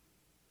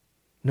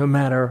 no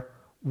matter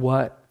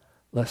what,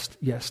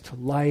 yes to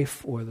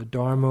life or the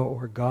dharma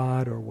or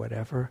God or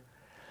whatever,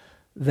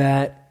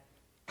 that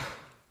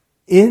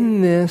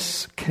in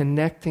this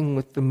connecting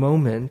with the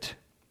moment,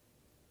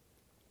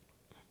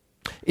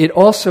 it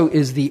also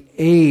is the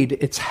aid,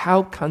 it's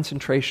how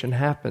concentration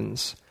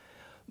happens,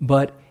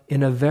 but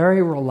in a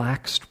very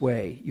relaxed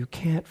way. You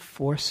can't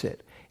force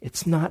it.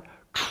 It's not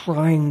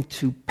trying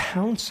to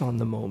pounce on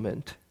the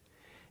moment.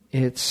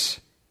 It's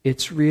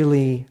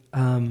really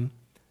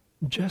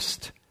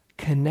just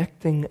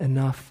connecting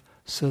enough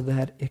so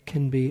that it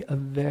can be a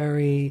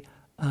very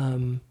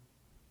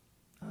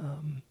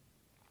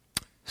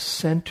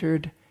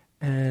centered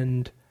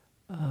and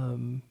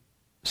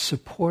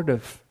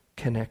supportive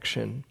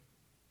connection.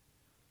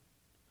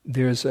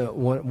 There's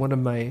one of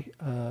my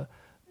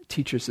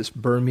teachers, this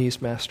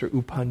Burmese master,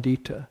 U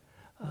Pandita,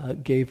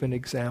 gave an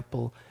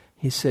example.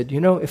 He said,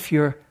 if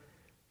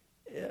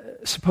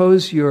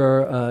suppose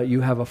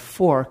you have a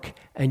fork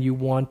and you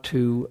want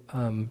to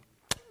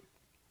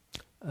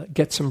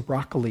get some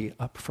broccoli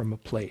up from a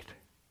plate.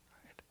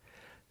 Right?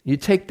 You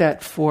take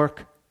that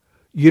fork,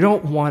 you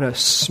don't want to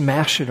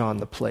smash it on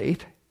the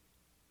plate.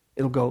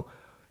 It'll go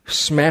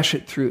smash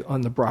it through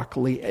on the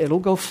broccoli. It'll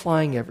go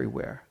flying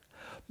everywhere.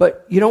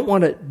 But you don't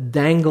want to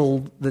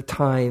dangle the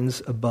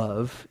tines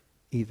above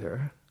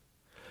either.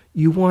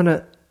 You want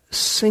to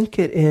sink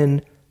it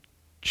in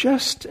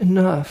just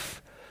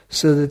enough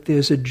so that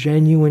there's a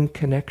genuine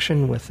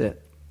connection with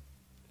it.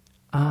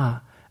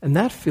 And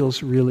that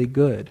feels really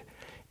good.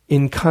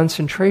 In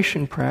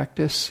concentration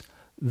practice,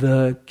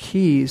 the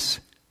keys,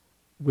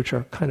 which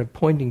are kind of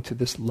pointing to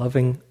this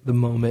loving the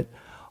moment,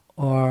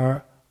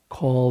 are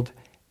called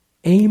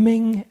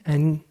aiming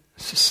and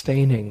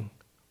sustaining,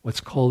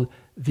 what's called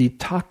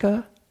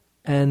vitaka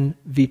and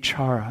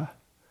vichara,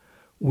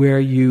 where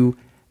you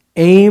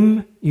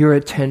aim your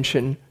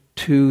attention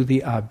to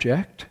the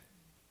object.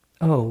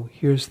 Oh,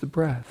 here's the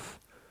breath,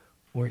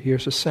 or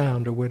here's a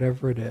sound, or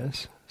whatever it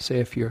is. Say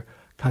if you're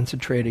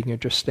concentrating, you're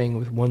just staying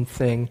with one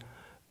thing.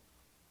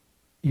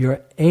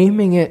 You're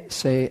aiming it,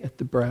 say, at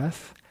the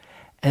breath,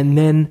 and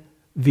then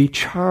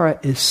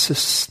vichara is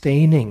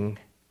sustaining.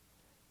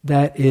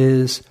 That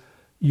is,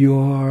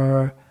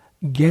 you're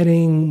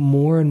getting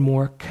more and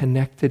more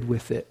connected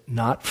with it,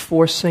 not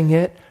forcing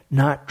it,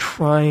 not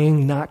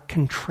trying, not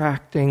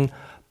contracting,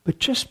 but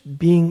just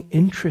being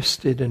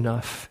interested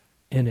enough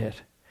in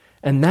it.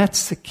 And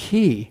that's the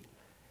key,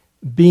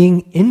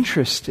 being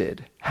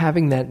interested,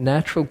 having that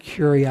natural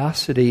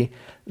curiosity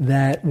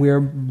that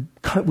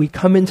we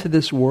come into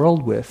this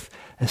world with,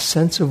 a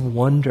sense of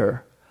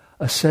wonder,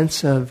 a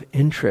sense of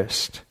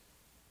interest.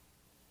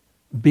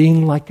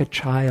 Being like a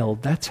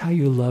child, that's how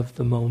you love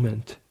the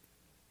moment.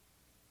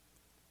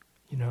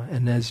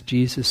 And as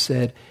Jesus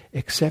said,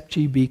 except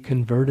ye be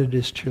converted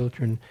as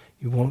children,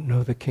 you won't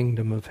know the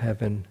kingdom of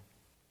heaven.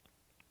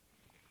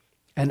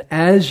 And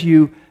as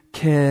you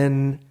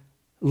can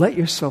let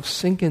yourself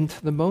sink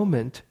into the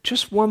moment,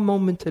 just one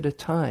moment at a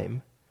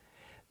time,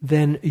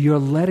 then you're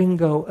letting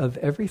go of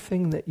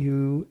everything that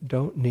you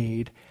don't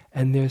need,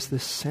 and there's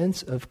this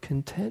sense of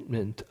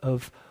contentment,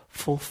 of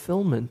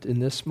fulfillment in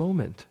this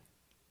moment.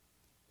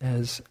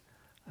 As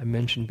I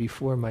mentioned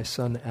before, my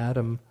son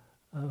Adam,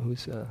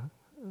 who's a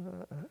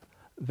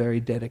very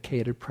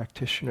dedicated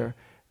practitioner,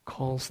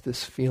 calls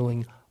this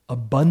feeling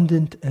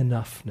abundant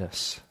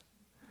enoughness,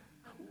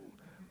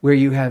 where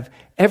you have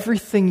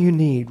everything you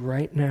need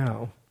right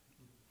now.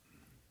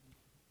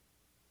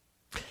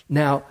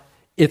 Now,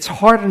 it's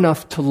hard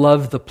enough to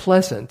love the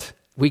pleasant.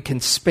 We can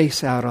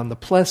space out on the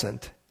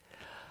pleasant.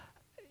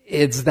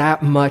 It's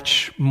that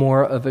much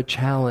more of a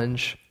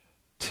challenge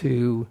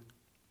to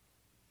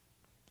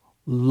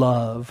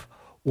love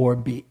or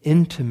be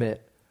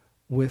intimate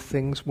with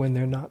things when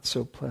they're not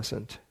so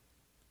pleasant.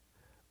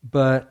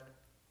 But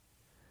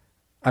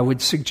I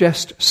would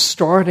suggest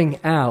starting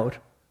out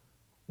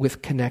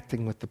with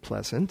connecting with the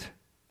pleasant,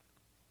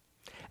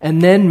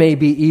 and then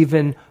maybe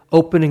even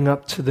opening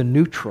up to the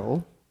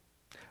neutral.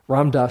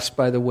 Ram Dass,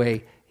 by the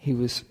way, he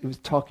was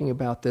talking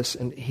about this,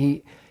 and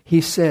he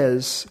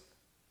says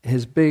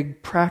his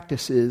big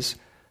practice is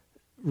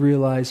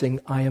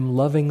realizing I am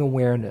loving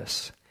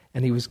awareness.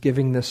 And he was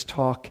giving this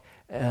talk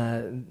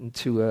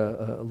to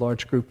a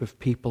large group of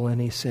people, and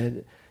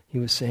he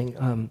was saying,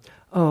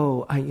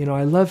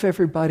 I love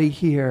everybody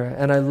here,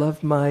 and I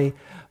love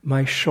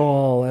my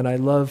shawl, and I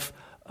love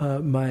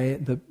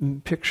the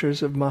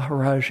pictures of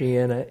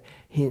Maharaji,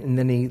 and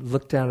then he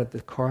looked down at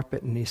the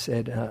carpet and he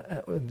said,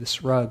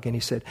 this rug, and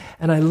he said,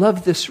 and I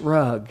love this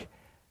rug.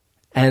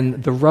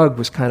 And the rug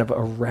was kind of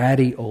a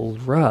ratty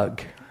old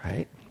rug,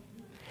 right?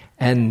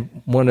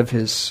 And one of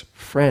his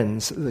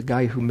friends, the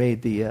guy who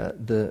made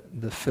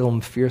the film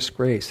Fierce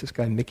Grace, this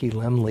guy Mickey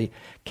Lemley,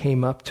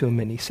 came up to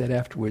him and he said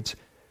afterwards,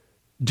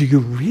 "Do you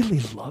really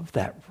love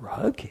that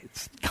rug?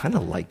 It's kind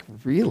of like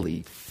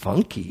really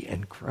funky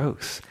and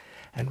gross."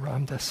 And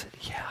Ram Dass said,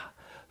 "Yeah,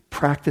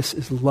 practice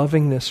is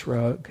loving this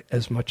rug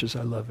as much as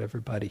I love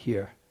everybody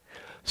here."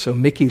 So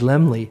Mickey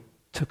Lemley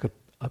took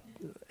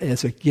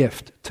as a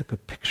gift, took a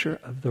picture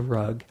of the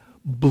rug,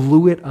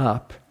 blew it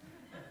up,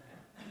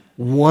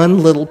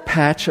 one little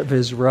patch of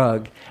his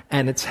rug,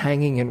 and it's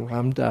hanging in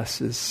Ram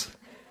Dass's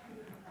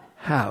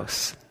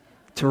house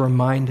to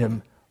remind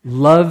him,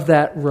 love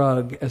that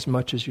rug as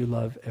much as you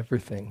love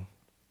everything.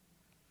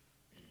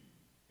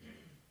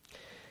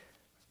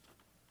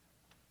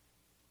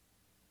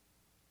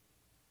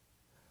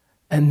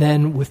 And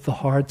then with the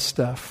hard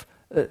stuff,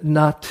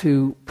 not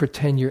to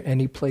pretend you're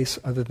any place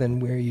other than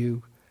where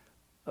you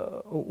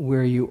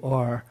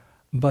are,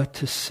 but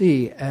to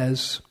see,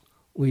 as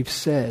we've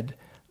said,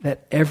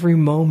 that every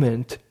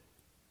moment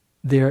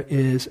there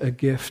is a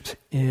gift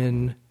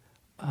in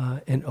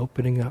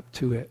opening up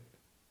to it.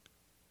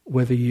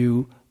 Whether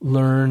you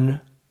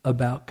learn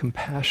about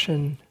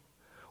compassion,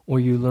 or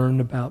you learn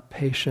about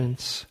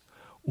patience,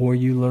 or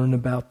you learn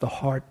about the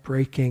heart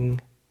breaking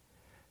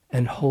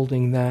and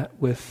holding that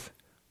with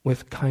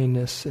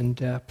kindness and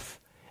depth,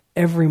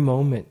 every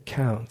moment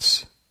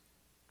counts.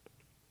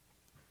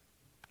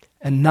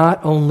 And not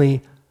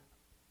only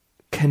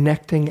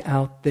connecting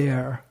out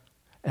there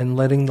and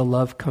letting the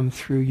love come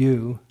through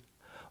you,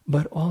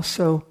 but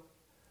also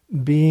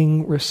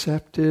being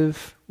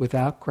receptive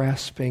without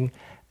grasping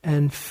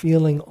and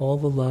feeling all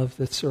the love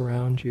that's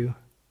around you.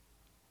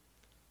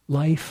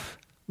 Life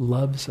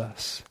loves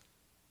us,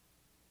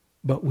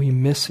 but we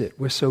miss it.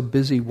 We're so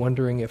busy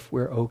wondering if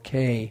we're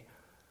okay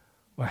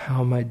or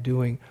how am I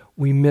doing.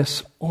 We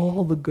miss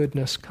all the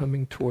goodness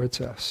coming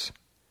towards us.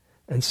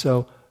 And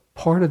so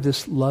part of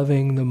this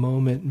loving the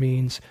moment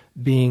means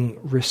being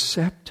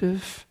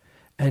receptive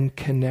and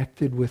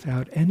connected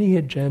without any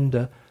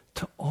agenda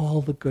to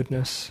all the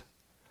goodness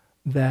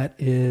that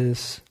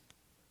is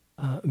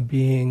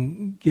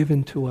being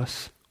given to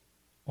us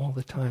all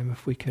the time,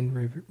 if we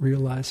can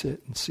realize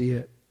it and see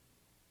it.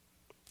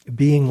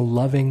 Being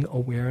loving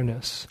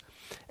awareness.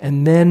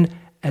 And then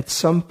at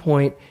some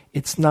point,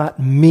 it's not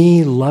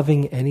me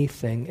loving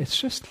anything, it's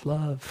just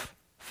love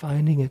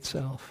finding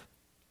itself.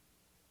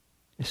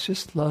 It's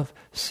just love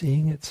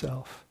seeing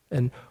itself.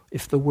 And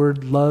if the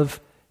word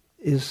love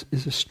is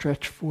a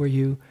stretch for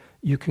you,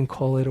 you can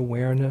call it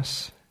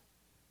awareness,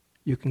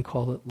 you can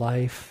call it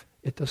life,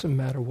 it doesn't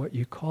matter what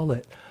you call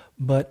it,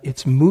 but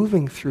it's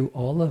moving through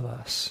all of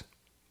us.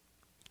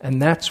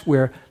 And that's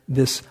where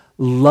this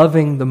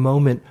loving the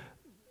moment,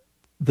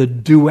 the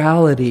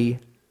duality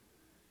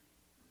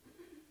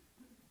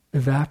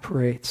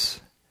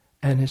evaporates,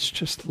 and it's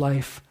just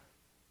life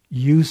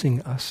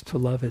using us to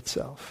love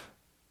itself.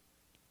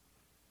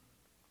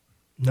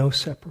 No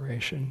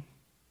separation.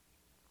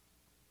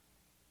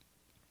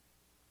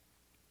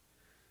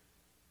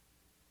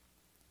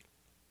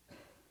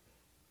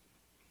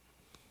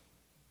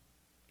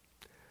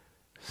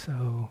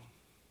 So,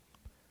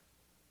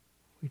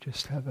 we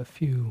just have a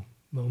few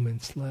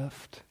moments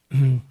left.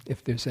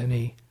 If there's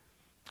any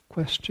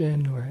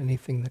question or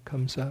anything that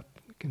comes up,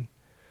 we can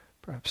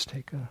perhaps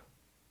take a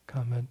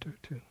comment or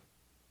two.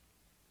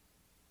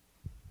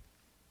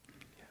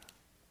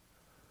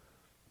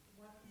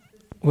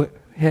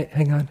 Yeah.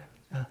 Hang on.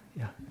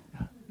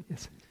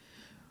 Yes.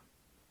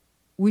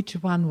 Which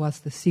one was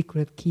the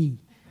secret key?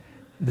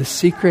 The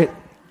secret,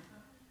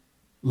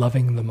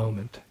 loving the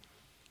moment.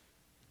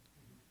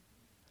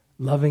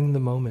 Loving the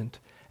moment.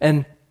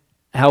 And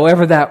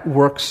however that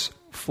works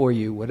for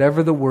you,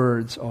 whatever the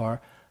words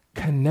are,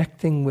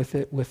 connecting with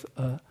it with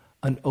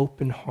an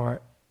open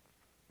heart,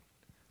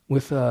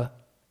 with a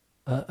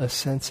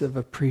sense of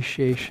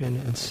appreciation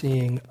and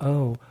seeing,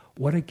 oh,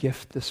 what a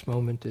gift this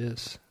moment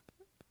is.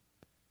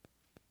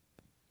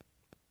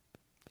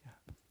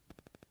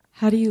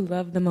 How do you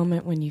love the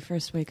moment when you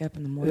first wake up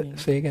in the morning?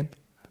 Say again.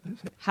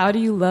 How do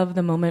you love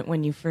the moment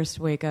when you first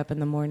wake up in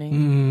the morning?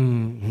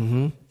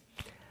 Mm-hmm.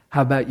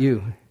 How about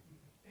you?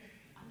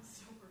 I'm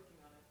still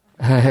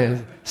working on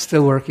it.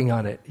 Still working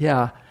on it,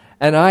 yeah.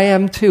 And I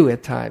am too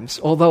at times.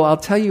 Although I'll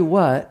tell you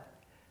what,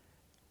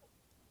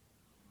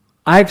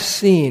 I've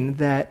seen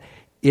that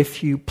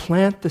if you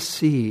plant the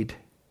seed,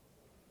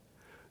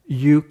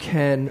 you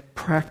can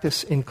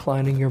practice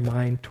inclining your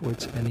mind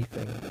towards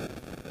anything.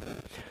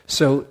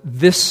 So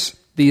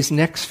these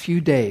next few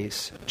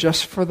days,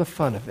 just for the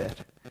fun of it,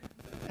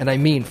 and I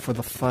mean for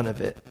the fun of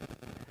it,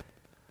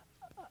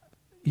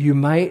 you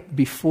might,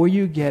 before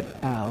you get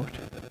out,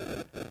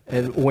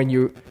 and when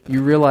you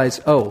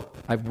realize, oh,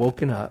 I've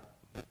woken up,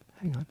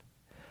 hang on.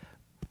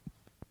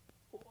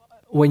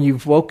 When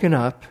you've woken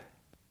up,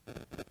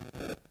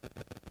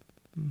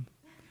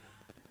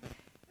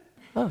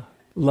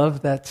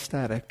 love that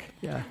static.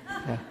 Yeah.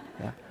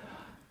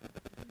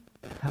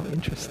 How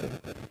interesting.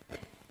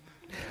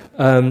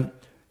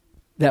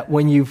 That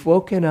when you've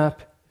woken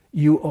up,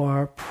 you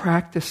are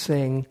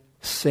practicing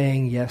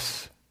saying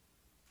yes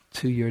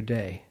to your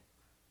day.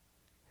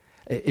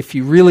 If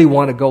you really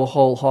want to go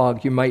whole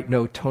hog, you might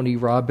know Tony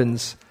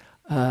Robbins'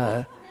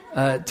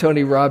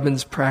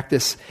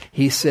 practice.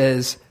 He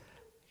says,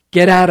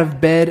 get out of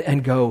bed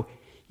and go,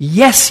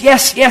 yes,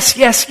 yes, yes,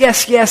 yes,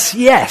 yes, yes,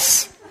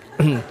 yes.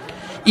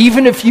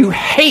 Even if you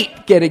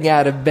hate getting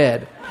out of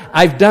bed.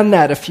 I've done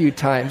that a few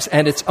times,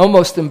 and it's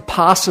almost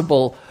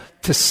impossible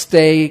to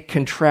stay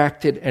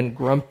contracted and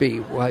grumpy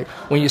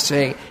when you're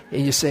saying,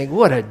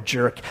 what a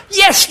jerk.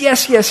 Yes,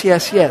 yes, yes,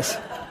 yes, yes.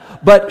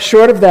 But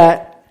short of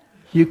that,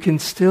 you can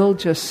still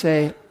just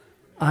say,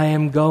 I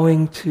am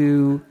going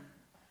to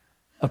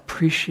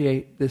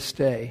appreciate this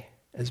day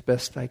as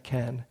best I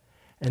can,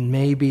 and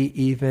maybe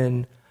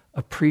even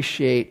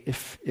appreciate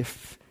if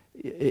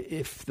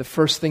the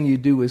first thing you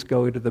do is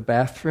go to the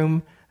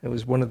bathroom. It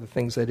was one of the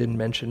things I didn't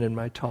mention in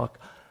my talk.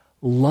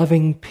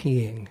 Loving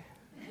peeing.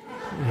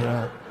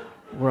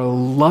 We're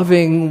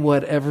loving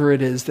whatever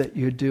it is that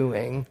you're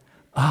doing.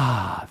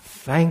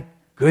 Thank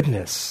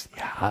goodness.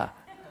 Yeah.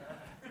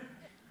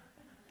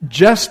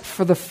 Just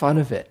for the fun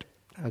of it,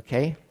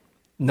 okay?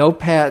 No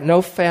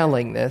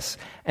failing this.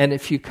 And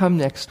if you come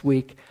next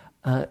week,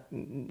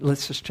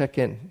 let's just check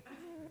in,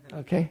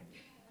 okay?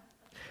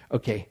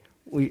 Okay,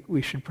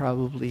 we should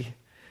probably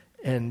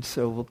end,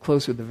 so we'll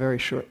close with a very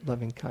short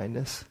loving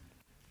kindness.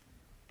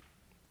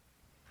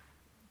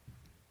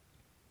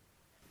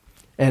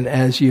 And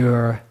as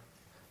you're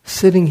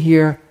sitting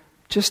here,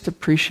 just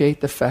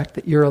appreciate the fact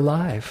that you're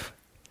alive.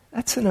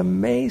 That's an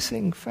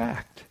amazing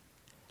fact.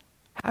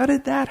 How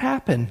did that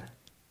happen?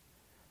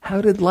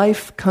 How did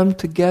life come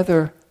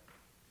together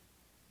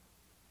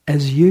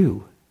as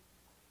you?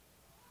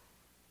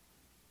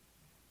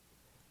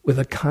 With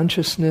a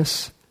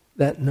consciousness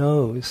that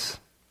knows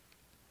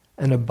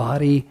and a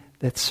body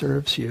that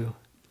serves you.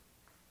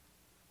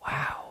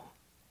 Wow.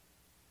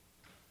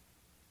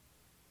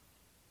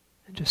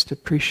 And just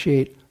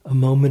appreciate a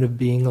moment of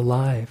being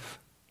alive.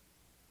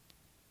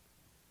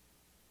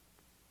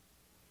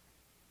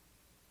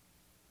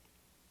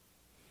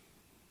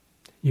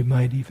 You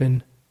might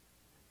even,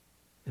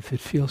 if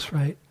it feels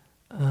right,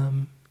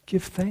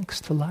 give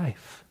thanks to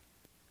life.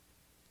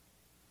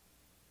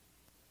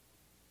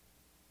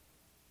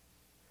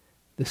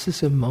 This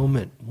is a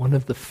moment, one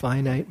of the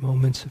finite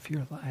moments of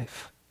your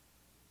life.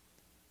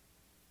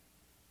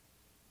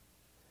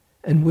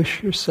 And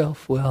wish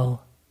yourself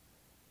well.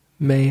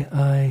 May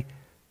I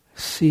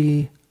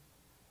see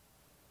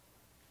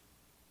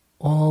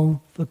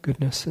all the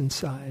goodness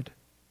inside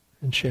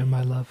and share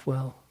my love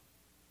well.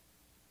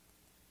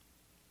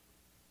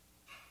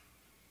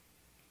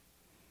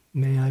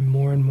 May I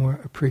more and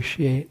more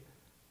appreciate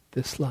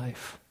this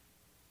life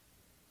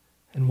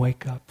and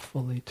wake up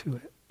fully to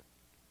it.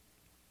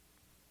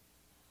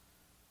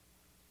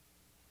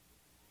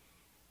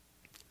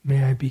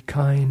 May I be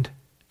kind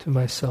to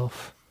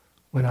myself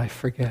when I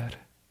forget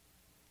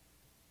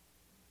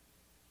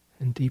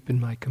and deepen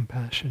my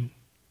compassion.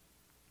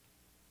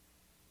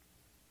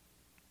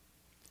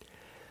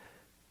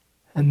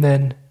 And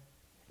then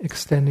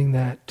extending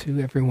that to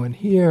everyone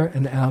here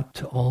and out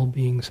to all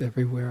beings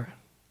everywhere.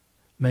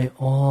 May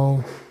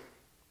all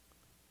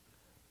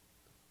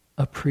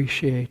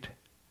appreciate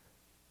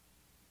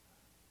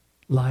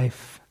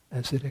life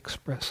as it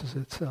expresses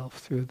itself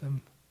through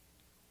them.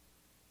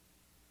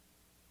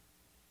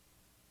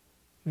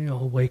 May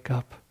all wake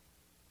up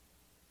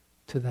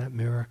to that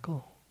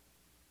miracle.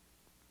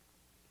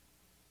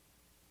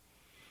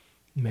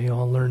 May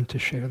all learn to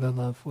share their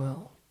love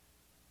well.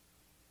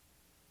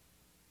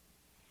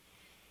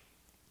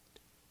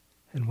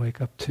 And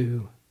wake up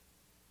to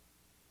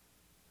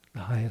the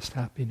highest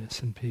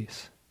happiness and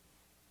peace.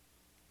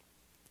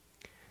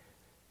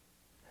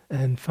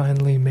 And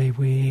finally, may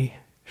we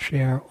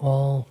share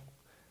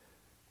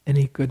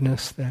any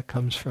goodness that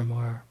comes from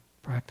our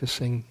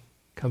practicing,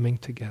 coming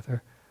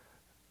together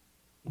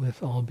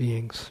with all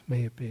beings.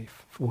 May it be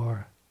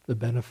for the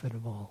benefit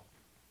of all.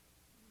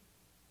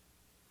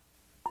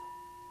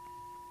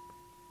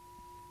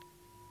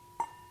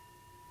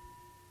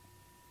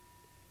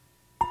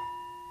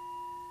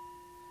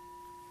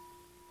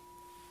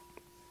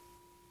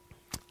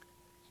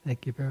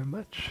 Thank you very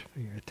much for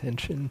your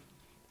attention.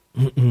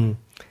 Have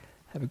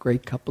a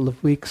great couple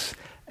of weeks.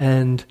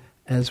 And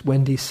as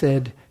Wendy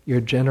said, your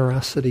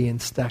generosity in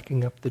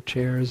stacking up the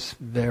chairs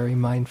very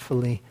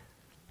mindfully,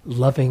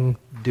 loving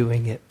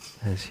doing it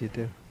as you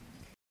do.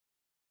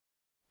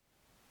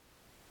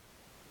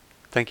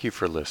 Thank you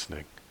for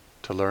listening.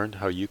 To learn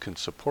how you can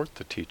support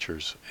the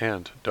teachers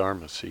and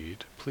Dharma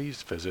Seed,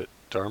 please visit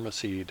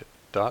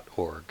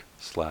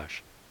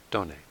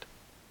dharmaseed.org/donate.